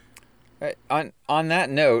 On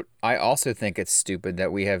that note, I also think it's stupid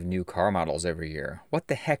that we have new car models every year. What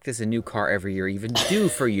the heck does a new car every year even do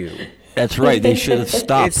for you? That's right. They should have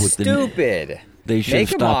stopped it's with stupid. They should have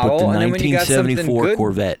stopped with the 1974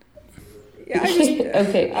 Corvette. Yeah,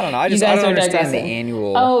 okay. I don't know. I don't understand the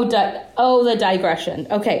annual. The digression.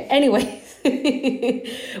 Okay. Anyway.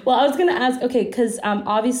 Well, I was going to ask. Okay, because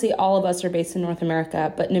obviously all of us are based in North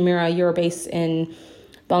America, but Namira, you're based in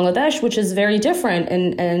Bangladesh, which is very different,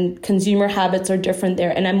 and consumer habits are different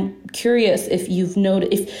there. And I'm curious if you've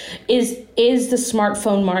noticed, is the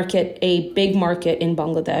smartphone market a big market in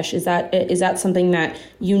Bangladesh? Is that something that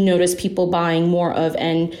you notice people buying more of,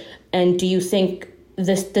 and do you think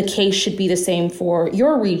the case should be the same for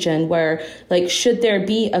your region, where like should there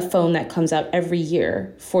be a phone that comes out every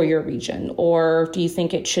year for your region, or do you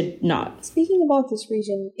think it should not? Speaking about this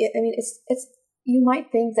region, it's you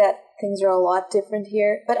might think that things are a lot different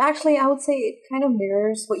here, but actually I would say it kind of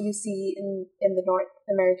mirrors what you see in the North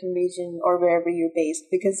American region or wherever you're based,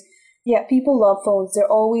 because yeah, people love phones.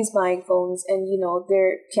 They're always buying phones, and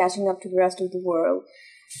they're catching up to the rest of the world.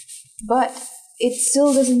 But it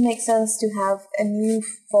still doesn't make sense to have a new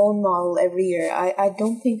phone model every year. I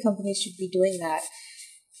don't think companies should be doing that.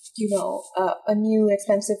 A new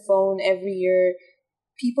expensive phone every year.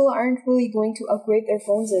 People aren't really going to upgrade their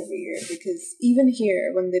phones every year, because even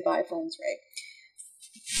here, when they buy phones, right,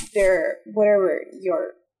 they're whatever,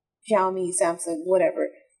 your Xiaomi, Samsung, whatever.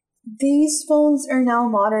 These phones are now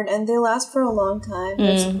modern and they last for a long time.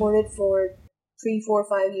 They're supported for 3, 4,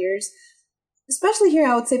 5 years. Especially here,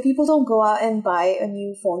 I would say people don't go out and buy a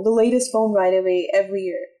new phone, the latest phone right away every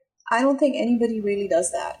year. I don't think anybody really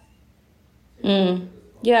does that.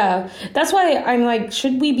 Yeah, that's why I'm like,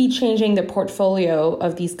 should we be changing the portfolio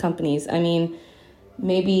of these companies? I mean,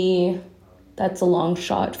 maybe that's a long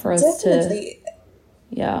shot for us Definitely.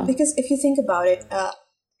 Yeah. Because if you think about it, the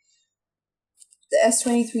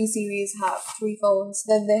S23 series have 3 phones,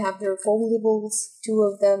 then they have their foldables, 2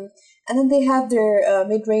 of them, and then they have their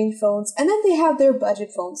mid-range phones, and then they have their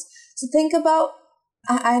budget phones. So think about,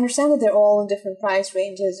 I understand that they're all in different price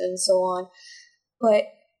ranges and so on, but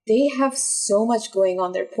they have so much going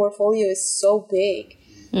on. Their portfolio is so big.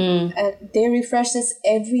 And they refresh this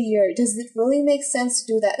every year. Does it really make sense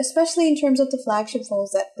to do that? Especially in terms of the flagship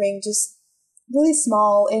phones that bring just really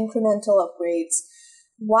small incremental upgrades.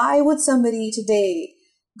 Why would somebody today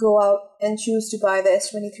go out and choose to buy the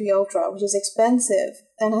S23 Ultra, which is expensive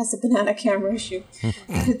and has a banana camera issue?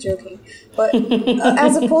 Joking. But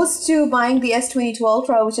as opposed to buying the S22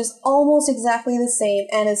 Ultra, which is almost exactly the same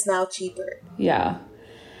and is now cheaper. Yeah.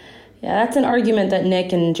 Yeah, that's an argument that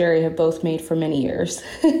Nick and Jerry have both made for many years.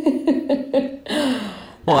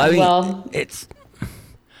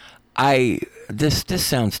 This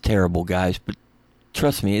sounds terrible, guys, but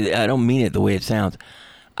trust me, I don't mean it the way it sounds.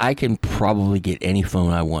 I can probably get any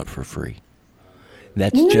phone I want for free.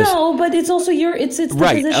 But it's also it's the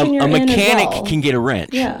right. Position you're in. A mechanic as well. Can get a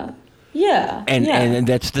wrench. Yeah. And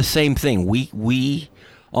that's the same thing. We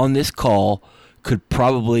on this call could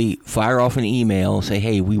probably fire off an email and say,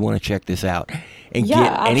 hey, we want to check this out, and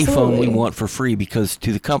get any phone we want for free, because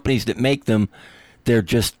to the companies that make them, they're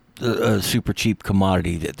just a super cheap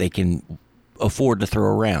commodity that they can afford to throw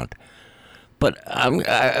around. But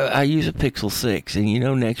I use a Pixel 6,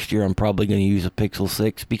 and next year I'm probably going to use a Pixel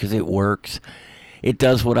 6 because it works. It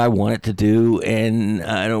does what I want it to do, and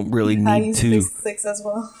I don't really need to. I use Pixel 6 as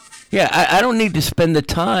well. Yeah, I don't need to spend the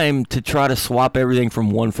time to try to swap everything from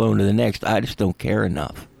one phone to the next. I just don't care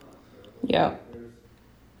enough. Yeah.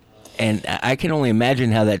 And I can only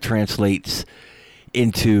imagine how that translates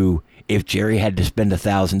into if Jerry had to spend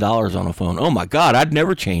 $1,000 on a phone. Oh my God, I'd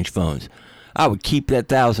never change phones. I would keep that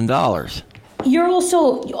 $1,000. You're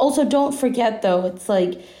also don't forget though, it's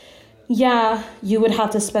like, yeah, you would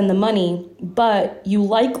have to spend the money, but you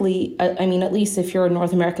likely, at least if you're in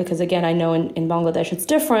North America, because again, I know in Bangladesh it's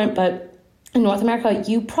different, but in North America,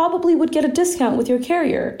 you probably would get a discount with your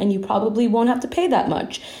carrier, and you probably won't have to pay that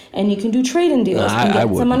much, and you can do trade-in deals and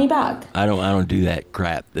get some money back. I don't do that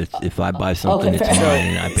crap. If I buy something, it's mine,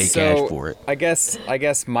 and I pay cash for it. I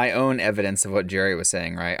guess my own evidence of what Jerry was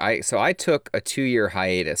saying, right? I took a 2-year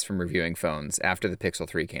hiatus from reviewing phones after the Pixel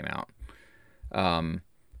 3 came out.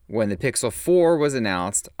 When the Pixel 4 was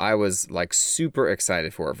announced, I was like super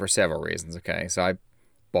excited for it for several reasons. Okay, so I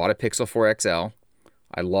bought a Pixel 4 XL.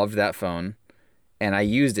 I loved that phone. And I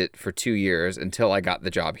used it for 2 years until I got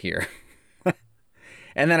the job here.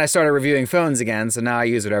 And then I started reviewing phones again, so now I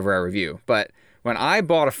use whatever I review. But when I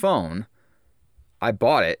bought a phone, I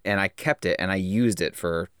bought it and I kept it and I used it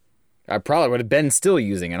for... I probably would have been still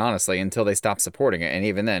using it, honestly, until they stopped supporting it. And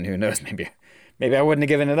even then, who knows, maybe I wouldn't have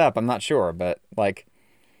given it up. I'm not sure. But, like,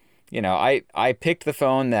 you know, I picked the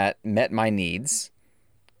phone that met my needs,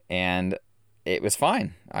 and it was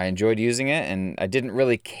fine. I enjoyed using it, and I didn't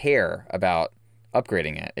really care about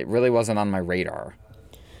upgrading it. It really wasn't on my radar.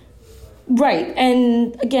 Right.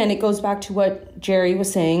 And again, it goes back to what Jerry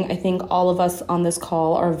was saying. I think all of us on this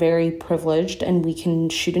call are very privileged and we can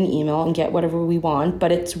shoot an email and get whatever we want.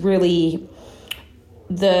 But it's really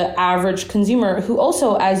the average consumer who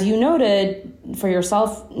also, as you noted for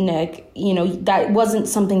yourself, Nick, you know, that wasn't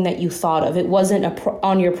something that you thought of. It wasn't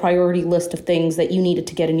on your priority list of things that you needed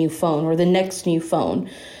to get a new phone or the next new phone,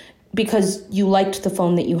 because you liked the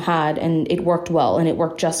phone that you had and it worked well and it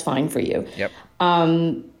worked just fine for you. Yep.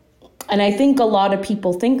 And I think a lot of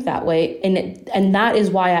people think that way. And that is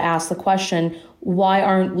why I asked the question, why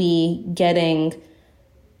aren't we getting,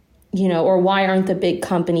 you know, or why aren't the big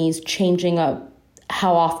companies changing up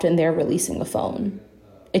how often they're releasing a phone?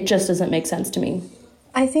 It just doesn't make sense to me.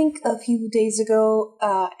 I think a few days ago,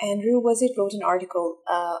 Andrew wrote an article,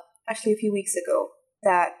 actually a few weeks ago,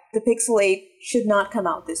 that the Pixel 8 should not come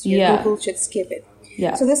out this year. Yeah. Google should skip it.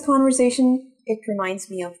 Yeah. So this conversation, it reminds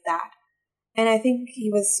me of that. And I think he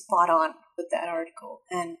was spot on with that article.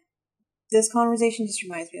 And this conversation just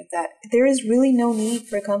reminds me of that. There is really no need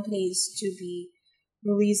for companies to be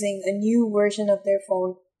releasing a new version of their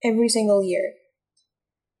phone every single year.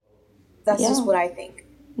 That's just what I think.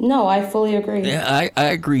 No, I fully agree. Yeah, I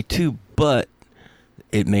agree too, but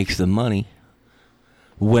it makes them money.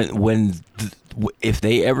 If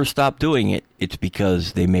they ever stop doing it, it's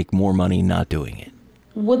because they make more money not doing it.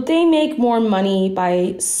 Would they make more money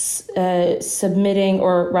by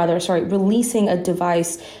releasing a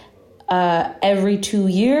device every 2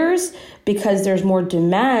 years because there's more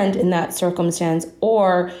demand in that circumstance,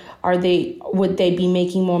 or would they be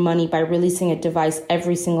making more money by releasing a device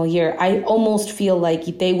every single year? I almost feel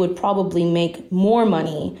like they would probably make more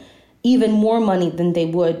money, even more money than they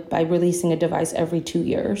would by releasing a device every 2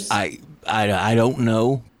 years. I don't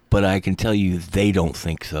know, but I can tell you they don't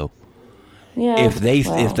think so. Yeah. If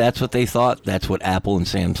that's what they thought, that's what Apple and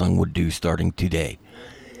Samsung would do starting today.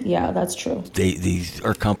 Yeah, that's true. These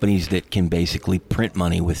are companies that can basically print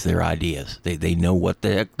money with their ideas. They know what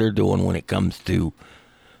the heck they're doing when it comes to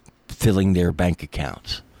filling their bank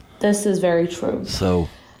accounts. This is very true. So,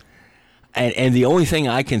 and the only thing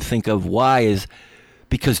I can think of why is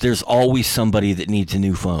because there's always somebody that needs a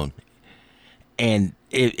new phone. And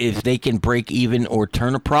if they can break even or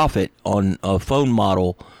turn a profit on a phone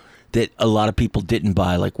model that a lot of people didn't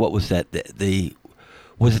buy, like what was that?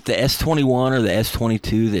 Was it the S21 or the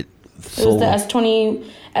S22 that sold? It was the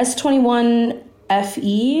S21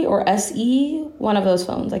 FE or SE, one of those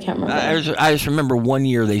phones. I can't remember. I just remember one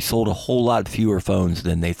year they sold a whole lot fewer phones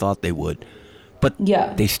than they thought they would, but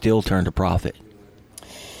they still turned a profit.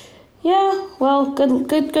 Yeah, well,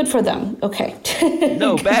 good for them. Okay.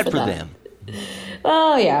 No, bad for them.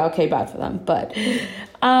 Oh yeah, okay, bad for them. But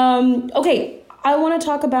okay. I want to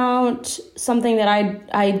talk about something that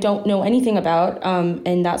I don't know anything about,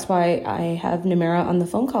 and that's why I have Namira on the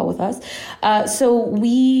phone call with us.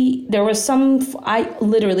 There was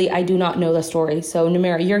I do not know the story. So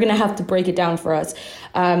Namira, you're going to have to break it down for us.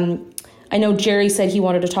 I know Jerry said he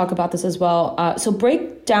wanted to talk about this as well. So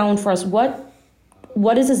break down for us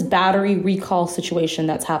what is this battery recall situation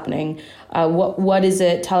that's happening? What is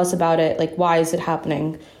it? Tell us about it. Like, why is it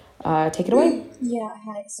happening? Take it away. Yeah,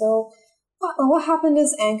 hi. So what happened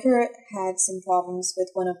is Anker had some problems with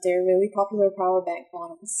one of their really popular power bank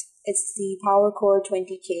models. It's the PowerCore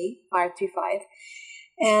 20K 535.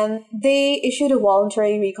 And they issued a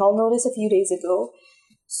voluntary recall notice a few days ago.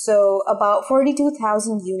 So about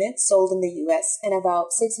 42,000 units sold in the US and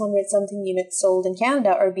about 600 something units sold in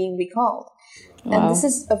Canada are being recalled. Wow. And this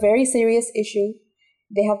is a very serious issue.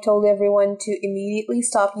 They have told everyone to immediately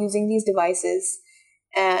stop using these devices,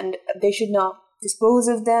 and they should not dispose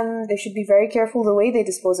of them. They should be very careful the way they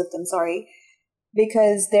dispose of them,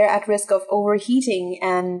 because they're at risk of overheating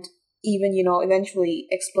and even, eventually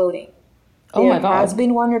exploding. Oh my God. There has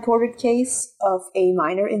been one reported case of a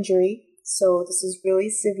minor injury, so this is really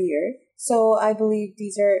severe. So I believe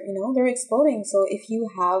these are, they're exploding. So if you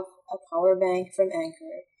have a power bank from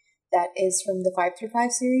Anker that is from the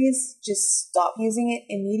 535 series, just stop using it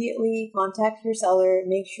immediately, contact your seller,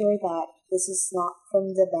 make sure that this is not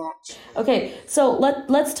from the batch. Okay, so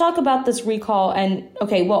let's talk about this recall. And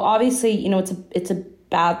okay, well, obviously, it's a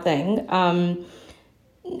bad thing. And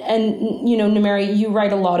Numeri, you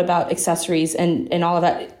write a lot about accessories and all of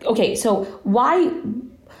that. Okay, so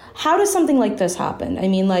how does something like this happen? I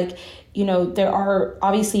mean, there are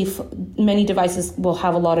obviously many devices will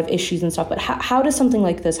have a lot of issues and stuff, but how does something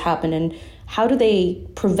like this happen, and how do they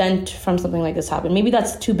prevent from something like this happen? Maybe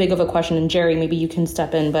that's too big of a question, and Jerry, maybe you can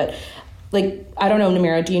step in, but I don't know,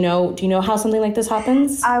 Namira, do you know how something like this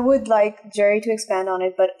happens? I would like Jerry to expand on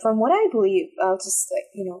it, but from what I believe, I'll just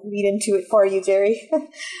read into it for you, Jerry.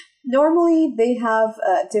 Normally, they have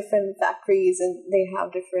different factories and they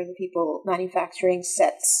have different people manufacturing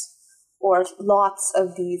sets or lots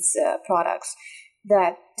of these products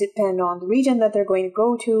that depend on the region that they're going to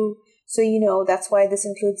go to. So, that's why this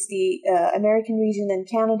includes the American region and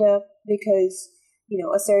Canada, because,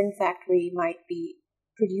 a certain factory might be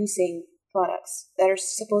producing products that are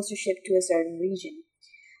supposed to ship to a certain region.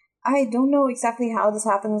 I don't know exactly how this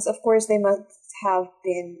happens. Of course, they must have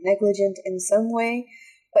been negligent in some way,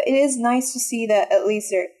 but it is nice to see that at least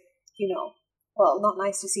they're, well, not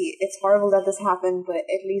nice to see. It's horrible that this happened, but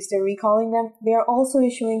at least they're recalling them. They are also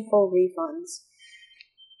issuing full refunds.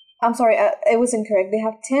 I'm sorry, it was incorrect. They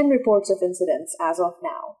have 10 reports of incidents as of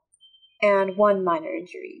now, and 1 minor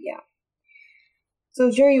injury, yeah. So,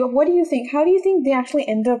 Jerry, what do you think? How do you think they actually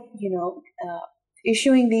end up,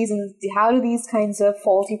 issuing these, and how do these kinds of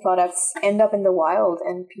faulty products end up in the wild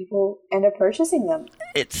and people end up purchasing them?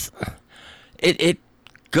 It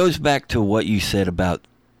goes back to what you said about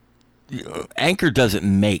Anker doesn't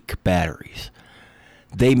make batteries.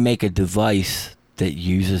 They make a device that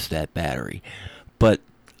uses that battery. But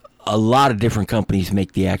a lot of different companies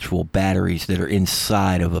make the actual batteries that are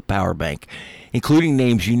inside of a power bank, including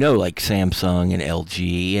names like Samsung and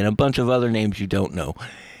LG and a bunch of other names you don't know.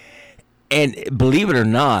 And believe it or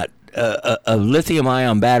not, a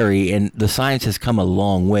lithium-ion battery, and the science has come a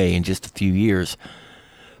long way in just a few years,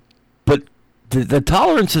 but the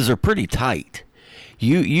tolerances are pretty tight.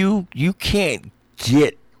 You can't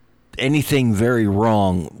get anything very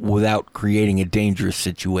wrong without creating a dangerous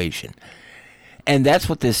situation. And that's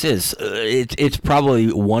what this is. It's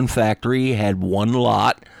probably one factory had one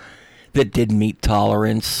lot that didn't meet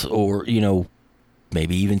tolerance, or,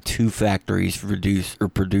 maybe even 2 factories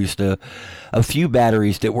produced a few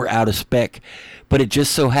batteries that were out of spec. But it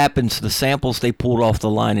just so happens the samples they pulled off the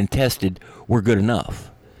line and tested were good enough.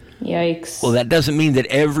 Yikes. Well, that doesn't mean that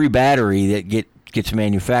every battery that gets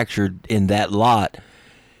manufactured in that lot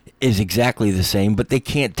is exactly the same, but they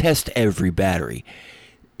can't test every battery.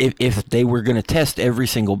 If they were going to test every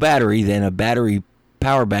single battery, then a battery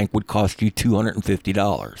power bank would cost you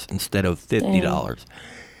 $250 instead of $50. Dang.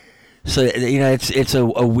 So, it's a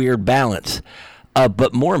weird balance.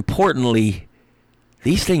 But more importantly,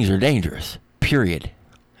 these things are dangerous, period.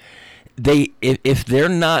 If they're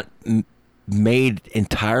not made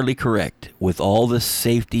entirely correct with all the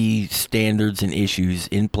safety standards and issues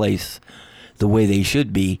in place the way they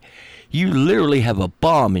should be, you literally have a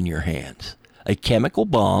bomb in your hands, a chemical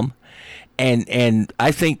bomb. And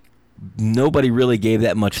I think nobody really gave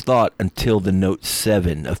that much thought until the Note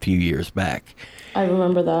 7 a few years back. I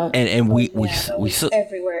remember that. And we saw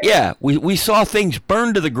everywhere. Yeah, we saw things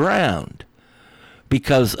burn to the ground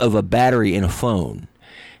because of a battery in a phone.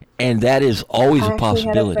 And that is always a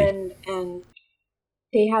possibility. I had a friend, and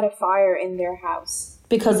they had a fire in their house.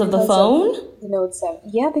 Because of the phone? The Note 7.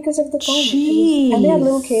 Yeah, because of the phone. Jeez. And they had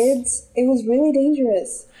little kids. It was really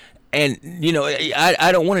dangerous. And,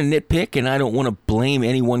 I don't want to nitpick, and I don't want to blame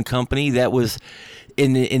any one company. That was,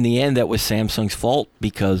 in the end, that was Samsung's fault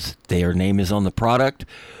because their name is on the product.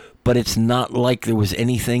 But it's not like there was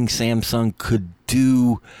anything Samsung could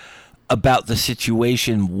do about the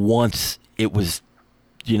situation once it was,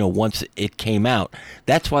 once it came out.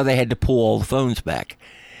 That's why they had to pull all the phones back.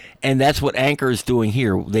 And that's what Anker is doing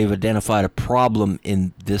here. They've identified a problem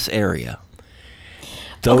in this area.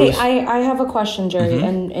 Okay, I have a question, Jerry,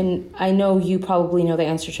 and I know you probably know the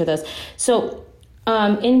answer to this. So,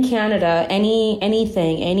 in Canada,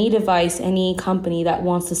 any device, any company that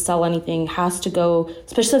wants to sell anything has to go,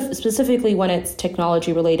 specifically when it's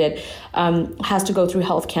technology related, has to go through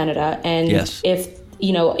Health Canada. And yes. if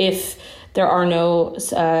there are no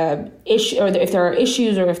issue, or if there are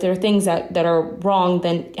issues, or if there are things that are wrong,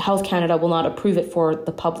 then Health Canada will not approve it for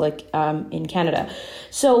the public in Canada.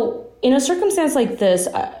 So in a circumstance like this,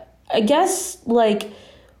 I guess, like,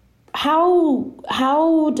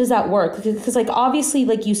 how does that work? Because, like, obviously,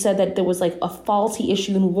 like you said, that there was like a faulty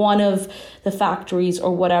issue in one of the factories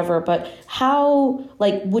or whatever, but how,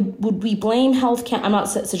 like, would we blame Health Canada? I'm not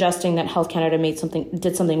suggesting that Health Canada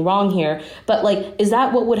did something wrong here, but, like, is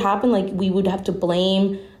that what would happen? Like, we would have to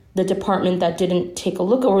blame the department that didn't take a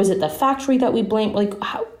look, or is it the factory that we blame? Like,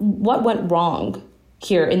 what went wrong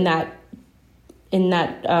here in that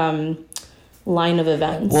line of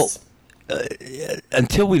events? Well,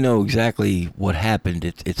 until we know exactly what happened,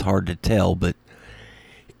 it's hard to tell. But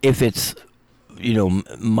if it's,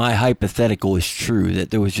 my hypothetical is true,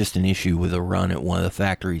 that there was just an issue with a run at one of the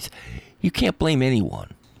factories, you can't blame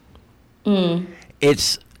anyone.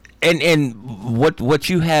 It's and what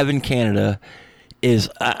you have in Canada is,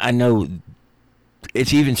 I know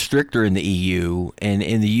it's even stricter in the EU, and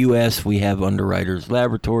in the US we have Underwriters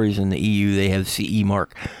Laboratories. In the EU they have CE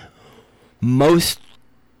mark. Most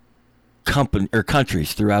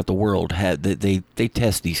countries throughout the world they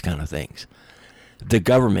test these kind of things. The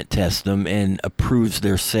government tests them and approves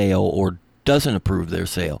their sale or doesn't approve their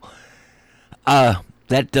sale.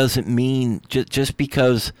 That doesn't mean just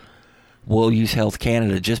because we'll use Health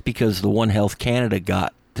Canada, just because the one Health Canada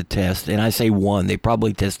got to test, and I say one, they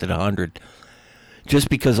probably tested 100. Just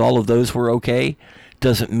because all of those were okay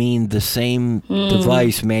doesn't mean the same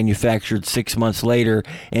device manufactured 6 months later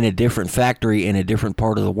in a different factory in a different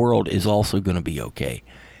part of the world is also going to be okay.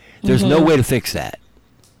 There's no way to fix that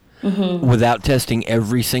without testing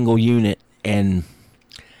every single unit, and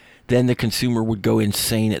then the consumer would go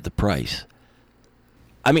insane at the price.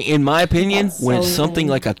 I mean, in my opinion, when it's something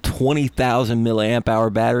like a 20,000 milliamp hour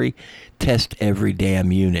battery, test every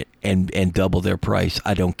damn unit and double their price.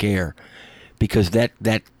 I don't care, because that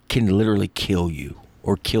can literally kill you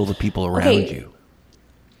or kill the people around you.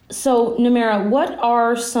 So, Namira, what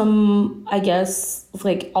are some, I guess,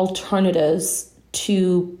 like, alternatives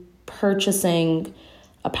to purchasing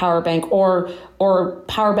a power bank, or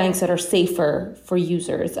power banks that are safer for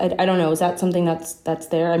users? I don't know. Is that something that's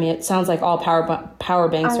there? I mean, it sounds like all power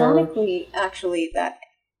banks Ironically, actually, that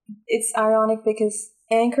it's ironic because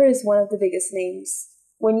Anker is one of the biggest names.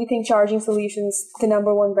 When you think charging solutions, the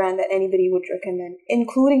number one brand that anybody would recommend,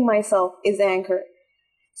 including myself, is Anker.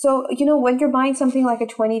 So, when you're buying something like a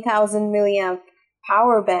 20,000 milliamp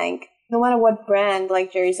power bank, no matter what brand,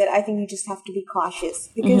 like Jerry said, I think you just have to be cautious,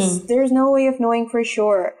 because there's no way of knowing for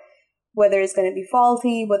sure whether it's going to be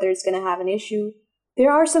faulty, whether it's going to have an issue.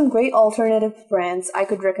 There are some great alternative brands. I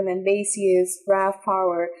could recommend Basius, RAV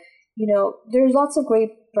Power. There's lots of great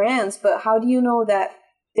brands, but how do you know that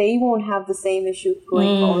they won't have the same issue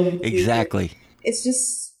going forward in the future? Exactly. It's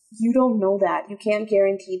just, you don't know that. You can't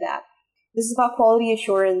guarantee that. This is about quality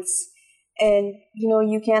assurance, and,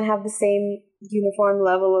 you can't have the same uniform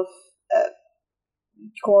level of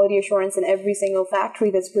quality assurance in every single factory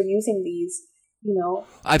that's producing these,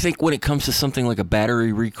 I think when it comes to something like a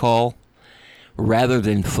battery recall, rather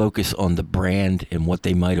than focus on the brand and what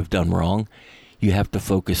they might have done wrong, you have to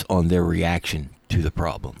focus on their reaction to the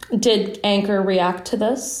problem. Did Anker react to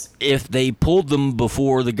this? If they pulled them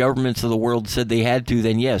before the governments of the world said they had to,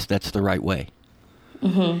 then yes, that's the right way.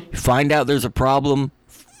 Find out there's a problem,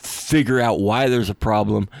 figure out why there's a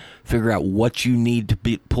problem, figure out what you need to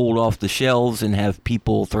be pulled off the shelves and have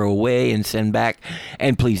people throw away and send back.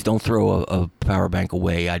 And please don't throw a power bank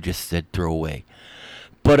away. I just said throw away.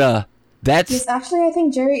 But that's... Yes, actually, I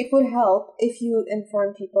think, Jerry, it would help if you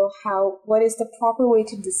inform people what is the proper way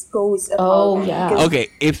to dispose of power banks. Yeah. Because, okay,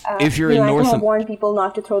 if you're in North... I can warn people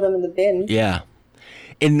not to throw them in the bin. Yeah.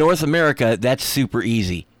 In North America, that's super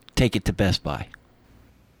easy. Take it to Best Buy.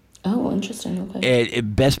 Oh, interesting. Okay.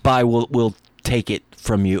 Best Buy will take it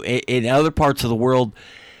from you. In other parts of the world,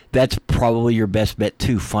 that's probably your best bet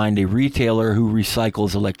too. Find a retailer who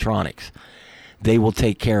recycles electronics. They will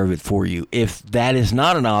take care of it for you. If that is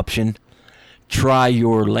not an option, try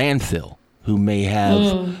your landfill, who may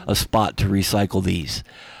have a spot to recycle these.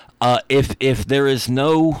 If there is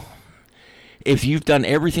if you've done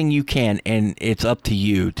everything you can and it's up to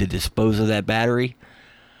you to dispose of that battery,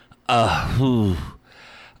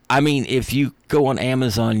 I mean, if you go on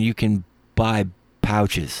Amazon, you can buy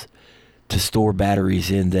pouches to store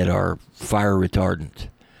batteries in that are fire retardant.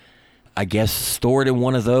 I guess store it in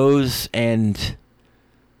one of those, and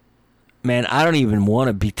man, I don't even want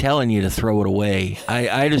to be telling you to throw it away.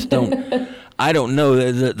 I just don't. I don't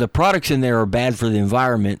know. The products in there are bad for the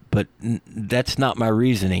environment, but that's not my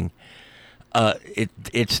reasoning.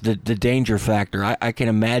 it's the danger factor. I can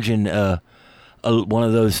imagine one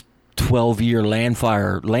of those 12-year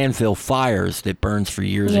landfill fires that burns for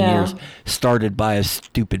years and years, started by a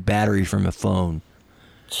stupid battery from a phone.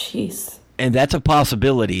 Jeez. And that's a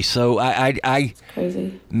possibility. So I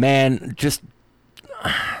crazy. Man, just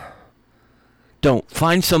don't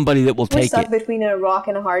find somebody that will We're take stuck it. between a rock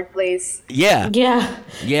and a hard place. Yeah.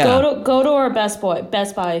 Go to our Best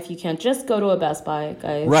Buy if you can. Just go to a Best Buy,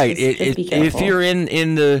 guys. Right. Just be careful. If you're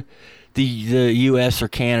in the U.S. or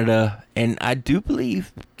Canada, and I do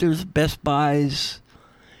believe there's Best Buys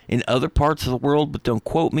in other parts of the world, but don't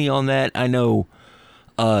quote me on that. I know.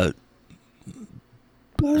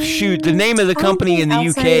 Shoot, the name of the company in the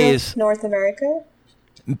UK is North America.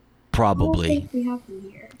 Probably. I don't think we have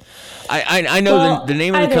them here. I know the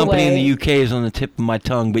name of the company in way. the UK is on the tip of my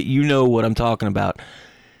tongue, but you know what I'm talking about.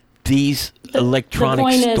 These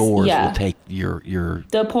electronic stores will take your.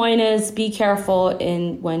 The point is, be careful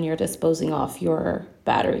when you're disposing off your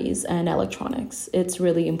batteries and electronics. It's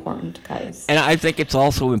really important, guys. And I think it's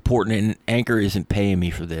also important, and Anchor isn't paying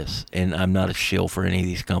me for this, and I'm not a shill for any of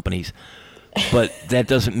these companies, but that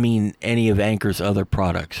doesn't mean any of Anchor's other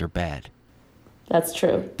products are bad. That's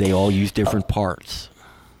true. They all use different parts.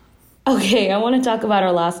 Okay, I want to talk about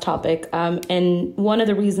our last topic. And one of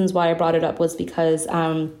the reasons why I brought it up was because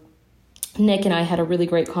Nick and I had a really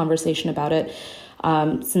great conversation about it.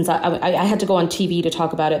 Since I had to go on TV to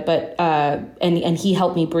talk about it, but and he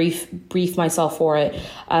helped me brief myself for it,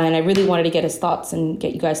 and I really wanted to get his thoughts and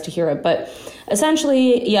get you guys to hear it. But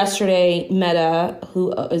essentially, yesterday, Meta,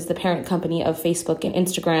 who is the parent company of Facebook and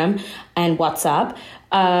Instagram and WhatsApp,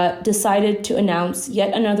 decided to announce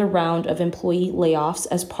yet another round of employee layoffs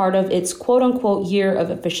as part of its quote-unquote year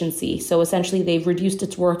of efficiency. So essentially, they've reduced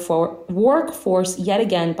its workforce yet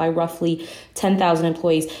again by roughly 10,000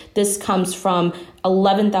 employees. This comes from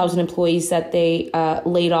 11,000 employees that they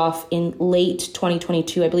laid off in late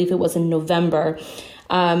 2022. I believe it was in November.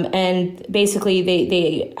 And basically,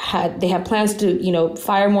 they have plans to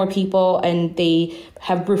fire more people, and they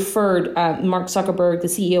have referred Mark Zuckerberg, the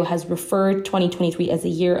CEO, has referred 2023 as a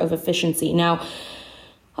year of efficiency. Now,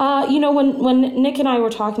 when Nick and I were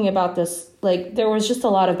talking about this, like, there was just a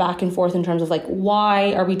lot of back and forth in terms of like,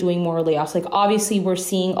 why are we doing more layoffs? Like, obviously, we're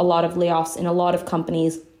seeing a lot of layoffs in a lot of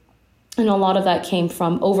companies, and a lot of that came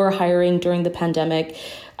from overhiring during the pandemic.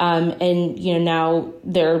 Now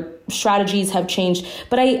their strategies have changed.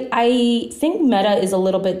 But I think Meta is a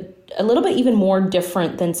little bit even more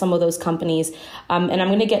different than some of those companies. And I'm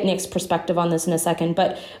going to get Nick's perspective on this in a second.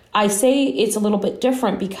 But I say it's a little bit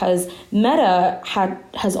different because Meta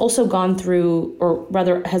has also gone through, or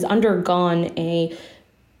rather has undergone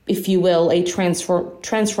if you will, a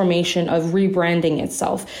transformation of rebranding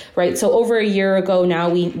itself, right? So over a year ago now,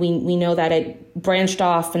 we know that it branched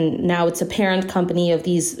off, and now it's a parent company of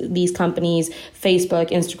these companies, Facebook,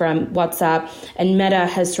 Instagram, WhatsApp, and Meta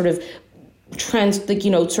has sort of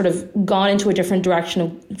gone into a different direction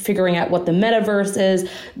of figuring out what the metaverse is,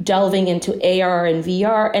 delving into AR and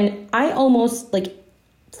VR. And I almost, like,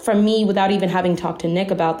 from me, without even having talked to Nick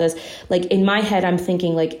about this, like, in my head, I'm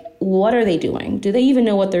thinking, like, what are they doing? Do they even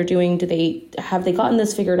know what they're doing? Have they gotten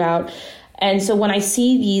this figured out? And so when I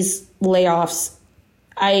see these layoffs,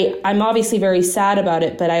 I'm obviously very sad about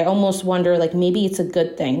it, but I almost wonder, like, maybe it's a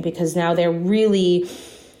good thing, because now they're really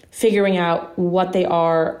figuring out what they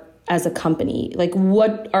are as a company. Like,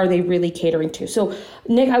 what are they really catering to? So,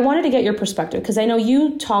 Nick, I wanted to get your perspective, because I know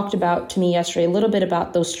you talked to me yesterday a little bit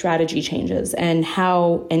about those strategy changes and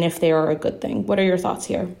how and if they are a good thing. What are your thoughts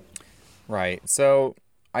here? Right. So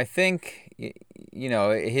I think,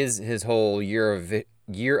 his whole year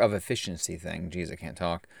of efficiency thing, geez, I can't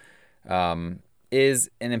talk, is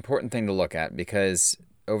an important thing to look at, because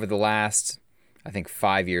over the last, I think,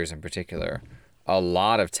 5 years in particular, a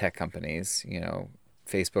lot of tech companies,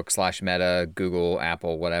 Facebook/Meta, Google,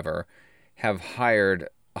 Apple, whatever, have hired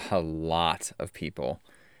a lot of people.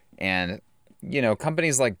 And,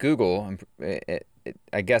 companies like Google,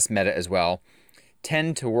 I guess Meta as well,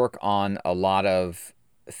 tend to work on a lot of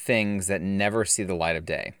things that never see the light of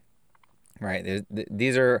day, right?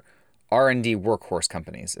 These are R&D workhorse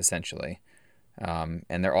companies, essentially. And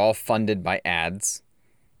they're all funded by ads,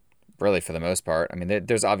 really, for the most part. I mean,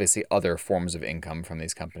 there's obviously other forms of income from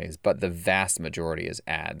these companies, but the vast majority is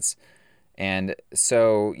ads. And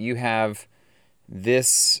so you have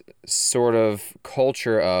this sort of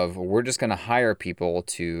culture of, we're just going to hire people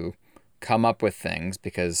to come up with things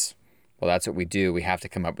because, well, that's what we do. We have to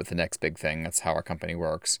come up with the next big thing. That's how our company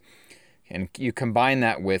works. And you combine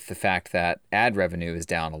that with the fact that ad revenue is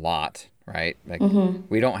down a lot, right? Like,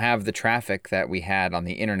 we don't have the traffic that we had on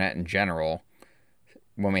the internet in general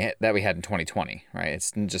that we had in 2020, right?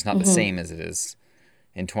 It's just not the same as it is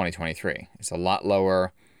in 2023. It's a lot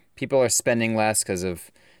lower. People are spending less because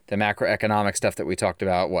of the macroeconomic stuff that we talked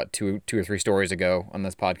about, two or three stories ago on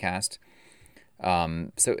this podcast.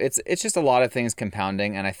 So it's just a lot of things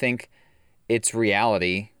compounding, and I think it's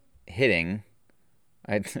reality hitting.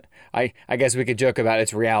 I guess we could joke about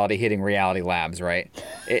it's reality hitting Reality Labs, right?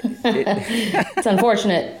 It's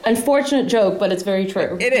unfortunate joke, but it's very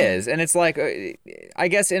true. It is, and it's like, I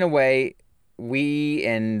guess in a way, we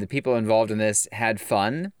and the people involved in this had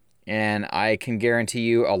fun, and I can guarantee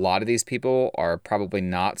you a lot of these people are probably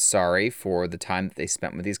not sorry for the time that they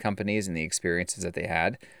spent with these companies and the experiences that they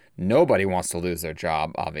had. Nobody wants to lose their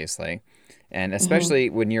job, obviously, and especially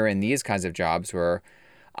when you're in these kinds of jobs where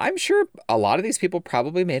I'm sure a lot of these people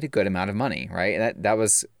probably made a good amount of money, right? And that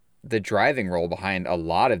was the driving role behind a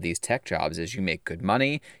lot of these tech jobs is you make good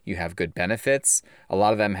money, you have good benefits. A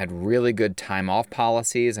lot of them had really good time off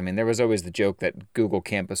policies. I mean, there was always the joke that Google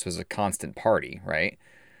campus was a constant party, right?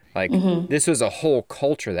 Like this was a whole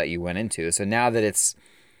culture that you went into. So now that it's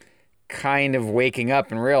kind of waking up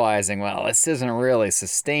and realizing, well, this isn't really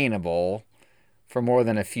sustainable for more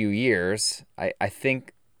than a few years, I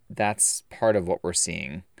think that's part of what we're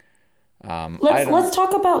seeing. Let's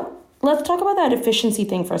talk about that efficiency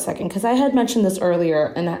thing for a second, because I had mentioned this earlier,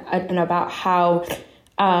 and about how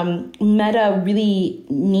Meta really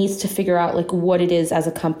needs to figure out like what it is as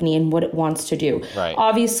a company and what it wants to do. Right.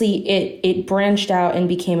 Obviously, it branched out and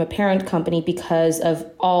became a parent company because of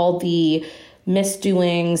all the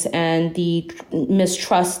misdoings and the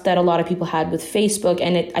mistrust that a lot of people had with Facebook,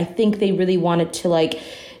 and I think they really wanted to like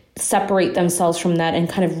separate themselves from that and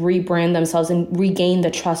kind of rebrand themselves and regain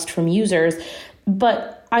the trust from users.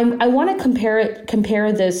 But I want to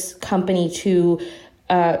compare this company to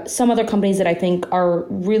some other companies that I think are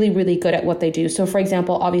really, really good at what they do. So, for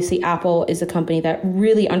example, obviously Apple is a company that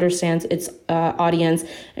really understands its audience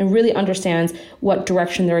and really understands what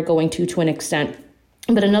direction they're going to an extent.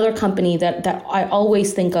 But another company that I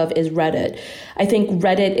always think of is Reddit. I think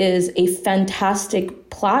Reddit is a fantastic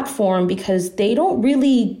platform because they don't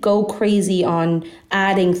really go crazy on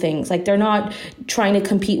adding things. Like they're not trying to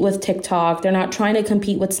compete with TikTok. They're not trying to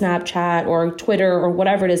compete with Snapchat or Twitter or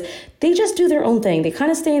whatever it is. They just do their own thing. They kind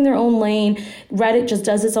of stay in their own lane. Reddit just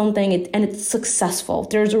does its own thing and it's successful.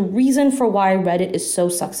 There's a reason for why Reddit is so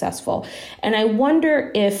successful. And I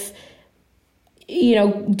wonder if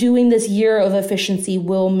doing this year of efficiency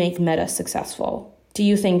will make Meta successful. Do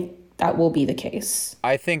you think that will be the case?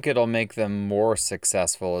 I think it'll make them more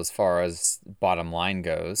successful as far as bottom line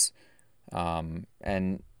goes. And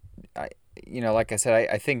like I said,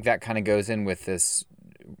 I think that kind of goes in with this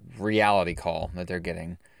reality call that they're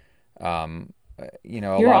getting.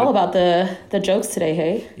 You're all about the jokes today,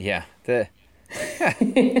 hey? Yeah.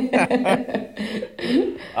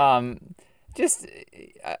 Just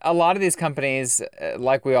a lot of these companies,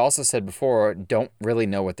 like we also said before, don't really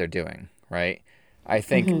know what they're doing, right? I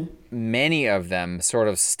think many of them sort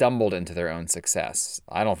of stumbled into their own success.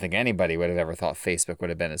 I don't think anybody would have ever thought Facebook would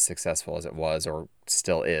have been as successful as it was or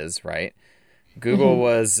still is, right? Google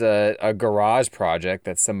was a garage project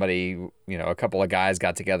that somebody, a couple of guys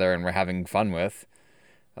got together and were having fun with.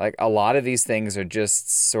 Like a lot of these things are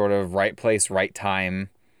just sort of right place, right time,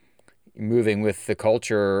 moving with the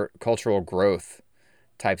cultural growth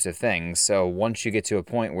types of things. So once you get to a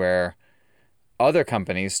point where other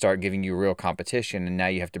companies start giving you real competition and now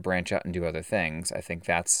you have to branch out and do other things, I think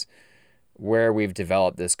that's where we've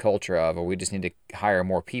developed this culture of, we just need to hire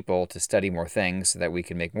more people to study more things so that we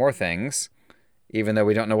can make more things, even though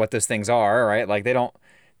we don't know what those things are, right? Like they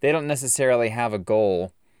don't necessarily have a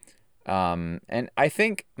goal. And I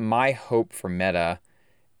think my hope for Meta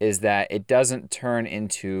is that it doesn't turn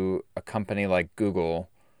into a company like Google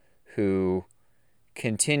who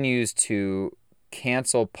continues to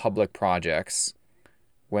cancel public projects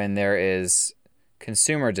when there is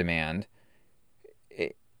consumer demand.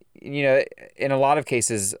 In a lot of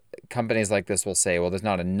cases, companies like this will say, well, there's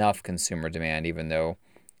not enough consumer demand, even though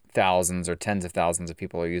thousands or tens of thousands of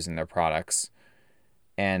people are using their products.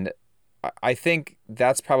 And I think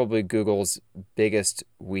that's probably Google's biggest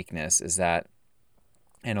weakness, is that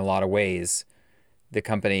in a lot of ways, the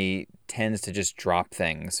company tends to just drop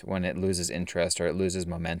things when it loses interest or it loses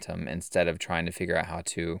momentum instead of trying to figure out how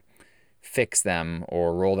to fix them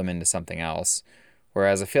or roll them into something else.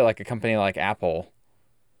 Whereas I feel like a company like Apple,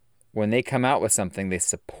 when they come out with something, they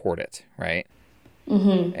support it, right?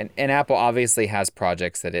 And Apple obviously has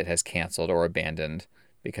projects that it has canceled or abandoned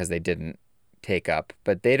because they didn't take up,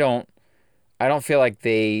 but I don't feel like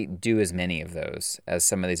they do as many of those as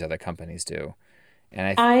some of these other companies do.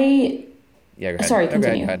 And Yeah, go ahead. Sorry, No, go ahead,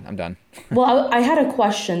 continue. go ahead. I'm done. Well, I had a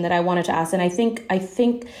question that I wanted to ask, and I think I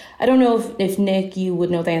don't know if Nick, you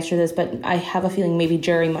would know the answer to this, but I have a feeling maybe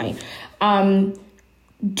Jerry might.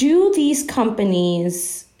 Do these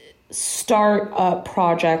companies start up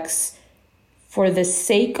projects for the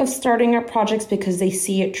sake of starting up projects because they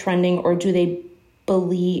see it trending, or do they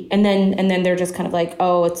believe and then they're just kind of like,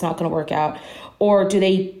 oh, it's not going to work out, or do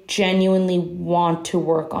they genuinely want to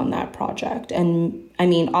work on that project? And I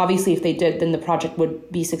mean, obviously, if they did, then the project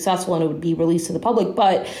would be successful and it would be released to the public.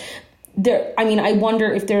 But I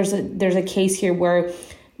wonder if there's a case here where,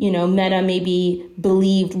 Meta maybe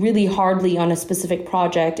believed really hardly on a specific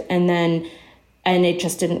project and it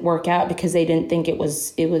just didn't work out because they didn't think it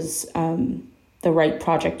was the right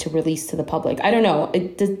project to release to the public. I don't know.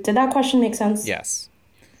 Did that question make sense? Yes.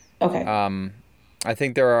 Okay. I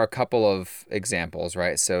think there are a couple of examples,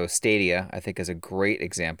 right? So Stadia, I think, is a great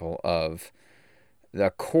example of the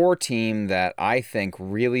core team that I think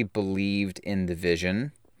really believed in the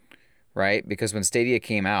vision, right? Because when Stadia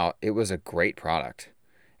came out, it was a great product.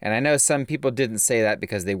 And I know some people didn't say that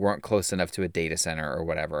because they weren't close enough to a data center or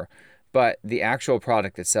whatever, but the actual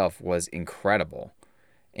product itself was incredible.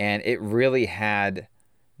 And it really had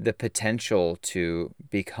the potential to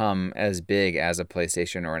become as big as a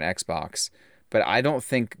PlayStation or an Xbox. But I don't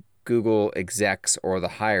think Google execs or the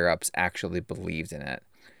higher-ups actually believed in it.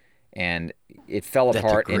 And it fell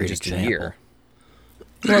apart in just a year.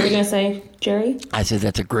 What were you going to say, Jerry? I said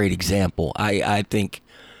that's a great example. I think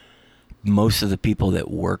most of the people that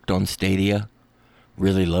worked on Stadia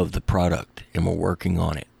really loved the product and were working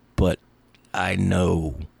on it. But I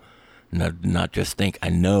know, not just think, I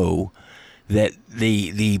know that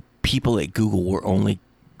the people at Google were only,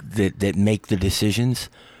 that make the decisions,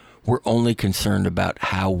 were only concerned about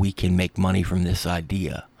how we can make money from this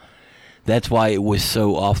idea. That's why it was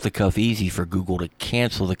so off-the-cuff easy for Google to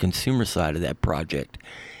cancel the consumer side of that project.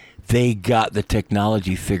 They got the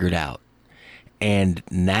technology figured out, and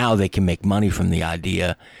now they can make money from the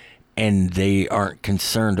idea, and they aren't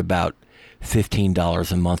concerned about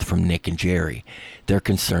 $15 a month from Nick and Jerry. They're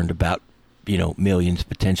concerned about, millions,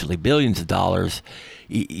 potentially billions of dollars,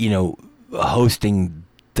 hosting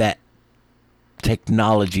that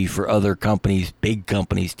technology for other companies, big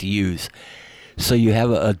companies to use. So you have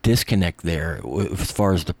a disconnect there as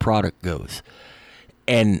far as the product goes.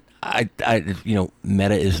 And I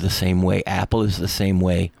Meta is the same way. Apple is the same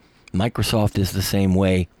way. Microsoft is the same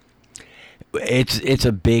way. It's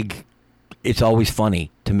always funny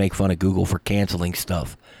to make fun of Google for canceling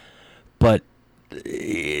stuff, but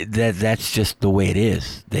that's just the way it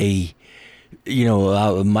is. They,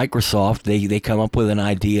 Microsoft, they come up with an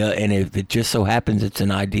idea, and if it just so happens it's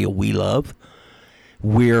an idea we love,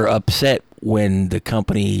 we're upset when the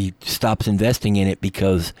company stops investing in it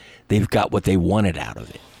because they've got what they wanted out of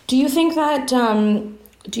it. Do you think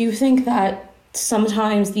that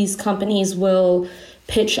sometimes these companies will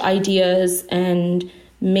pitch ideas and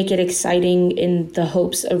make it exciting in the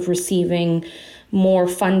hopes of receiving more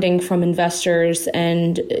funding from investors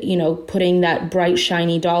and, putting that bright,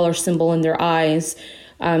 shiny dollar symbol in their eyes,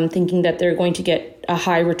 thinking that they're going to get a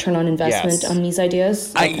high return on investment on these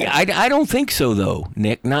ideas? Okay. I don't think so, though,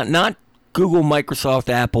 Nick. Not Google, Microsoft,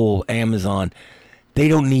 Apple, Amazon. They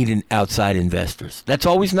don't need outside investors. That's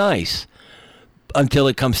always nice until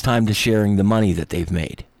it comes time to sharing the money that they've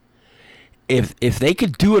made. If they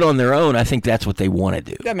could do it on their own, I think that's what they want to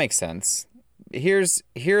do. That makes sense. Here's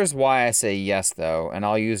why I say yes, though, and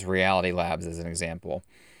I'll use Reality Labs as an example.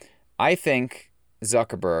 I think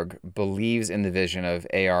Zuckerberg believes in the vision of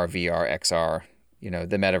AR, VR, XR,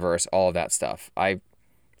 the metaverse, all of that stuff. I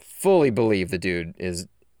fully believe the dude is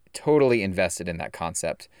totally invested in that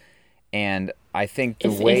concept. And I think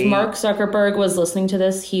if Mark Zuckerberg was listening to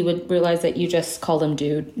this, he would realize that you just called him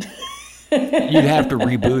dude. You'd have to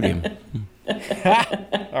reboot him.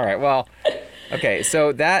 All right, well, okay,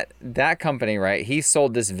 so that company, right, he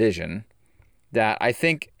sold this vision that I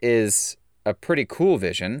think is a pretty cool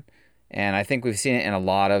vision, and I think we've seen it in a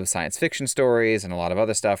lot of science fiction stories and a lot of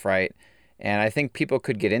other stuff, right? And I think people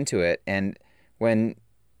could get into it, and when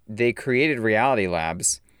they created Reality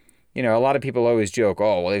Labs, a lot of people always joke,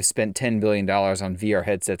 oh, well, they've spent $10 billion on VR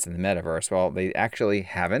headsets in the metaverse. Well, they actually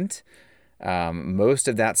haven't. Most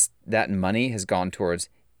of that money has gone towards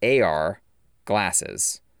AR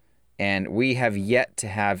glasses. And we have yet to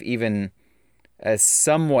have even a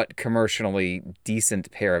somewhat commercially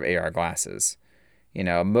decent pair of AR glasses.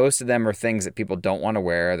 Most of them are things that people don't want to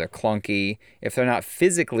wear. They're clunky. If they're not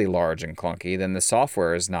physically large and clunky, then the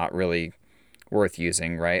software is not really worth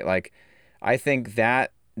using, right? Like, I think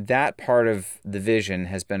that part of the vision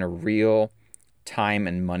has been a real time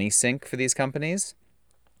and money sink for these companies.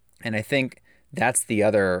 And I think that's the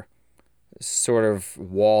other sort of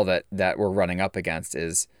wall that we're running up against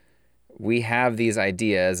is we have these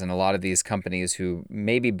ideas, and a lot of these companies who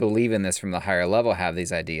maybe believe in this from the higher level have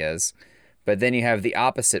these ideas, but then you have the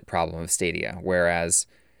opposite problem of Stadia, whereas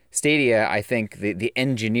Stadia, I think the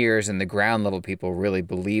engineers and the ground level people really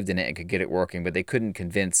believed in it and could get it working, but they couldn't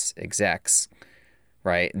convince execs,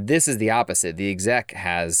 right? This is the opposite. The exec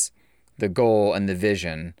has the goal and the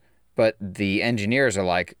vision, but the engineers are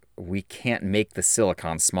like, we can't make the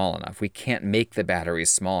silicon small enough. We can't make the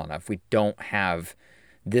batteries small enough. We don't have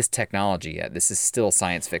this technology yet. This is still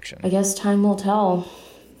science fiction. I guess time will tell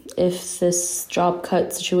if this job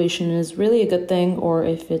cut situation is really a good thing or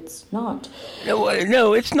if it's not.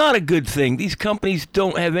 No, it's not a good thing. These companies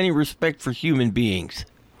don't have any respect for human beings.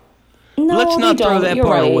 No, let's not they throw don't. that You're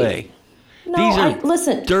part right. away. No, These are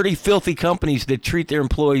listen. dirty, filthy companies that treat their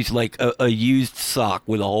employees like a used sock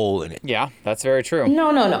with a hole in it. Yeah, that's very true.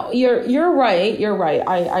 No. You're right. You're right.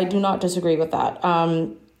 I do not disagree with that.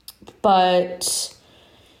 But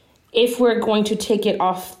if we're going to take it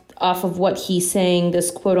off of what he's saying,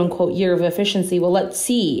 this quote unquote year of efficiency, well, let's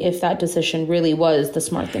see if that decision really was the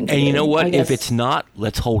smart thing to do. And you know what? If it's not,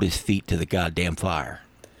 let's hold his feet to the goddamn fire.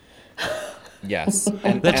 Yes.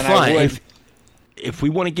 And, That's and fine. If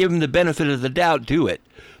we want to give him the benefit of the doubt, do it.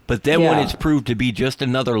 But then when it's proved to be just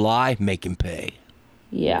another lie, make him pay.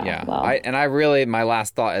 Yeah. Well. My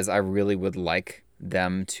last thought is I really would like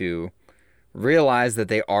them to realize that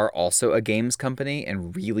they are also a games company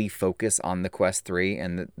and really focus on the Quest 3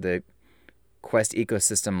 and the Quest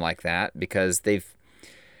ecosystem like that, because they've,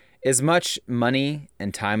 as much money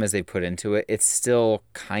and time as they put into it, it's still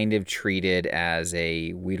kind of treated as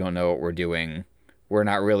a, we don't know what we're doing, we're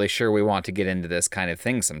not really sure we want to get into this kind of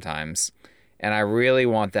thing sometimes. And I really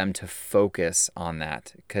want them to focus on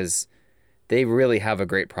that, because they really have a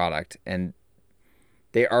great product and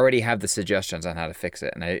they already have the suggestions on how to fix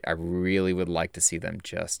it. And I really would like to see them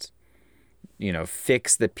just,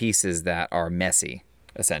 fix the pieces that are messy,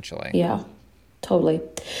 essentially. Yeah, totally.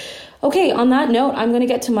 Okay, on that note, I'm going to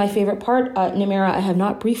get to my favorite part. Namira, I have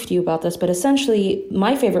not briefed you about this, but essentially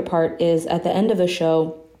my favorite part is at the end of the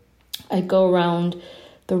show, I go around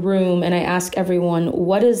the room and I ask everyone,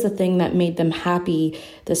 what is the thing that made them happy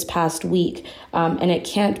this past week? And it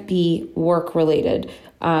can't be work related.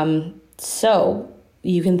 So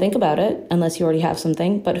you can think about it unless you already have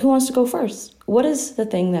something, but who wants to go first? What is the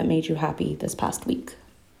thing that made you happy this past week?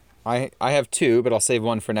 I have two, but I'll save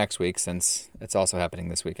one for next week since it's also happening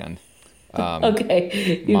this weekend.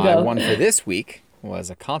 Okay, my go. one for this week was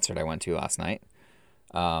a concert I went to last night.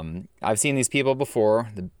 I've seen these people before.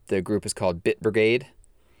 The group is called Bit Brigade.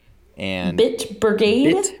 And Bit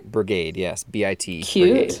Brigade? Bit Brigade, yes. B-I-T. Cute.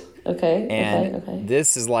 Brigade. Okay, and okay.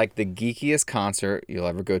 This is like the geekiest concert you'll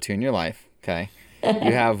ever go to in your life, okay?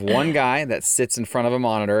 You have one guy that sits in front of a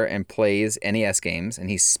monitor and plays NES games,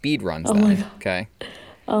 and he speed runs them, okay?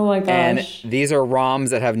 Oh my gosh. And these are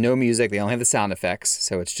ROMs that have no music. They only have the sound effects,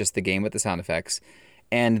 so it's just the game with the sound effects.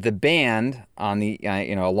 And the band on the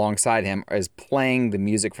alongside him is playing the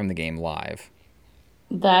music from the game live.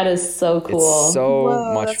 That is so cool. It's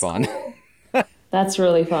so much fun. Cool. That's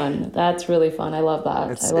really fun. That's really fun. I love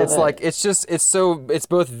that. It's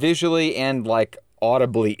both visually and like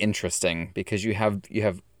audibly interesting, because you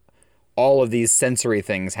have all of these sensory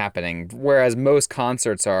things happening, whereas most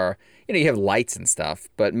concerts are, you have lights and stuff,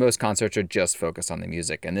 but most concerts are just focused on the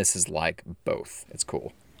music, and this is like both. It's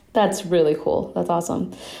cool. That's really cool. That's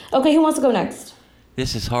awesome. Okay, who wants to go next?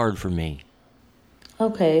 This is hard for me.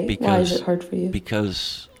 Okay, why is it hard for you?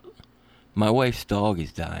 Because my wife's dog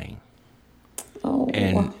is dying. Oh.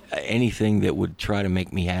 And anything that would try to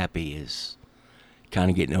make me happy is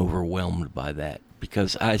kind of getting overwhelmed by that.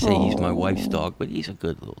 Because I say he's my wife's dog, but he's a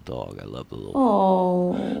good little dog. I love the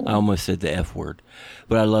little dog. I almost said the F word.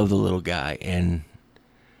 But I love the little guy. And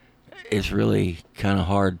it's really kind of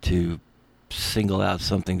hard to single out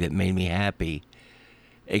something that made me happy.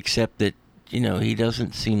 Except that, he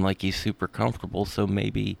doesn't seem like he's super comfortable. So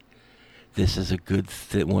maybe this is a good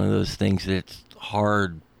one of those things that's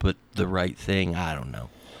hard, but the right thing. I don't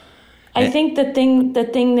know. I think the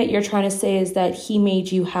thing that you're trying to say is that he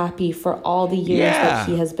made you happy for all the years that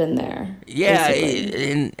he has been there. Yeah,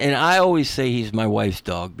 and I always say he's my wife's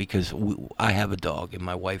dog because I have a dog and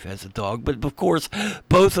my wife has a dog. But of course,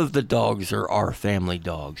 both of the dogs are our family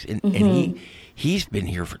dogs, and he's been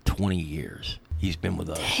here for 20 years. He's been with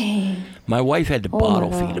us. Dang. My wife had to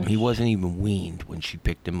bottle feed him. He wasn't even weaned when she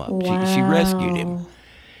picked him up. Wow. She rescued him,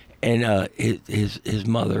 and his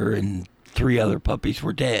mother and 3 other puppies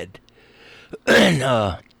were dead.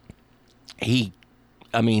 And he's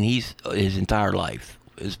his entire life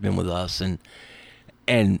has been with us,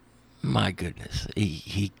 and My goodness,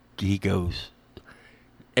 he goes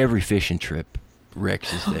every fishing trip.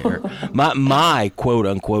 Rex is there. My quote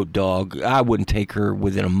unquote dog, I wouldn't take her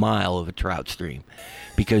within a mile of a trout stream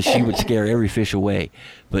because she would scare every fish away.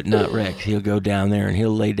 But not Rex. He'll go down there and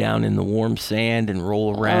he'll lay down in the warm sand and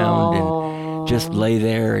roll around and just lay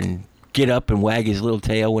there and get up and wag his little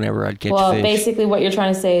tail whenever I'd catch fish. Well, basically what you're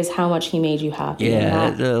trying to say is how much he made you happy. Yeah,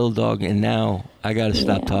 that little dog. And now I got to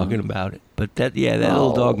stop talking about it. But that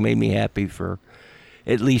little dog made me happy for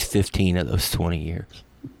at least 15 of those 20 years.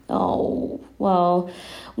 Oh, well,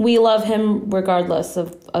 we love him regardless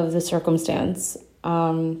of the circumstance.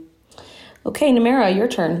 Okay, Namera, your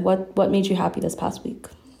turn. What made you happy this past week?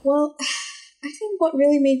 Well, I think what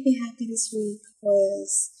really made me happy this week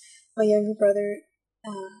was my younger brother.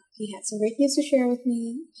 He had some great news to share with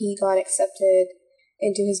me. He got accepted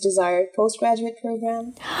into his desired postgraduate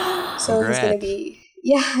program. So Congrats.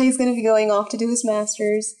 he's going to be going off to do his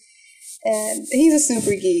master's. And he's a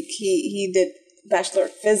super geek. He did Bachelor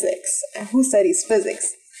of Physics. Who studies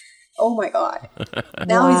physics? Oh my God.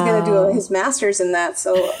 Now he's going to do his master's in that.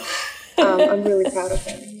 So I'm really proud of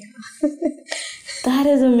him. Yeah. That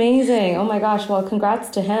is amazing. Oh my gosh. Well, congrats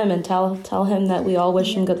to him and tell him that we all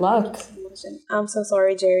wish him good luck. I'm so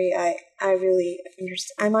sorry, Jerry. I really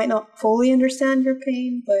understand. I might not fully understand your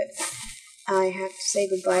pain, but I have to say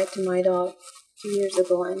goodbye to my dog 2 years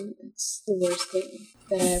ago, and it's the worst thing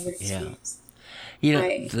that I ever experienced. You know,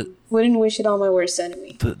 I wouldn't wish it on my worst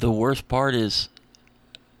enemy. The worst part is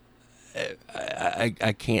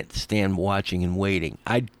I can't stand watching and waiting.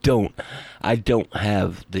 I don't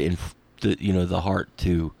have the heart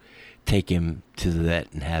to take him to the vet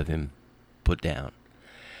and have him put down.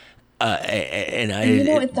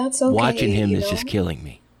 That's okay, watching him is just killing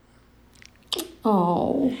me.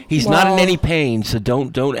 Oh, he's not in any pain, so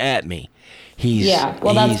don't at me.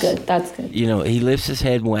 That's good. That's good. You know, he lifts his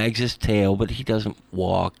head and wags his tail, but he doesn't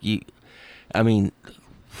walk. 4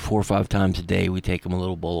 or 5 times a day we take him a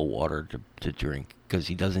little bowl of water to drink because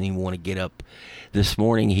he doesn't even want to get up. This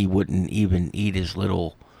morning he wouldn't even eat his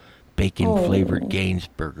little bacon-flavored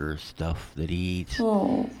Gainsburger stuff that he eats.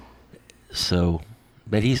 Oh. So,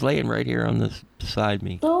 but he's laying right here on beside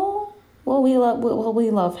me. Oh, well, we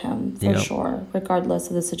love him for sure, regardless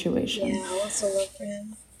of the situation. Yeah, I also love for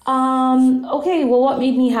him. Okay, well, what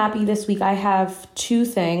made me happy this week? I have 2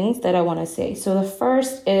 things that I want to say. So the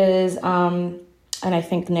first is, and I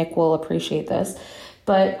think Nick will appreciate this,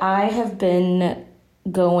 but I have been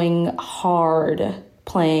going hard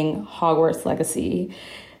playing Hogwarts Legacy,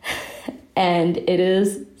 and it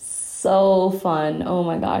is so fun. Oh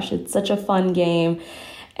my gosh, it's such a fun game.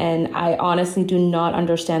 And I honestly do not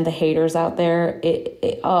understand the haters out there. It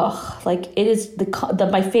is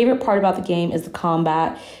my favorite part about the game is the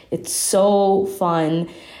combat. It's so fun.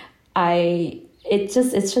 It's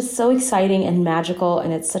just so exciting and magical,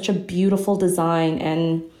 and it's such a beautiful design.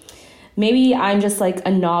 And maybe I'm just like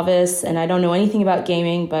a novice and I don't know anything about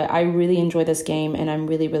gaming, but I really enjoy this game and I'm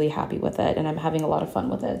really, really happy with it, and I'm having a lot of fun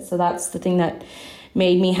with it. So that's the thing that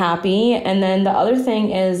made me happy. And then the other thing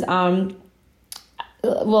is,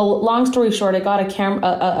 long story short, I got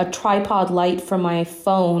a tripod light for my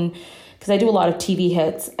phone because I do a lot of TV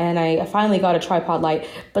hits, and I finally got a tripod light.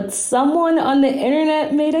 But someone on the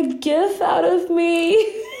internet made a GIF out of me.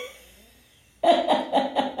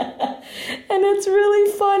 And it's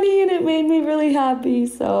really funny, and it made me really happy.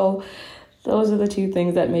 So those are the 2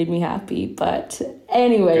 things that made me happy. But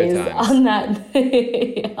anyways, on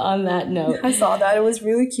that note. I saw that. It was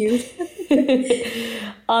really cute.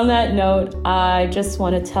 On that note, I just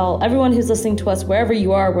want to tell everyone who's listening to us, wherever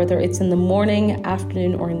you are, whether it's in the morning,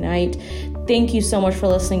 afternoon, or night, thank you so much for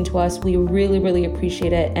listening to us. We really, really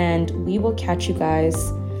appreciate it. And we will catch you guys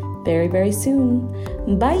very, very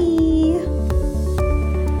soon. Bye.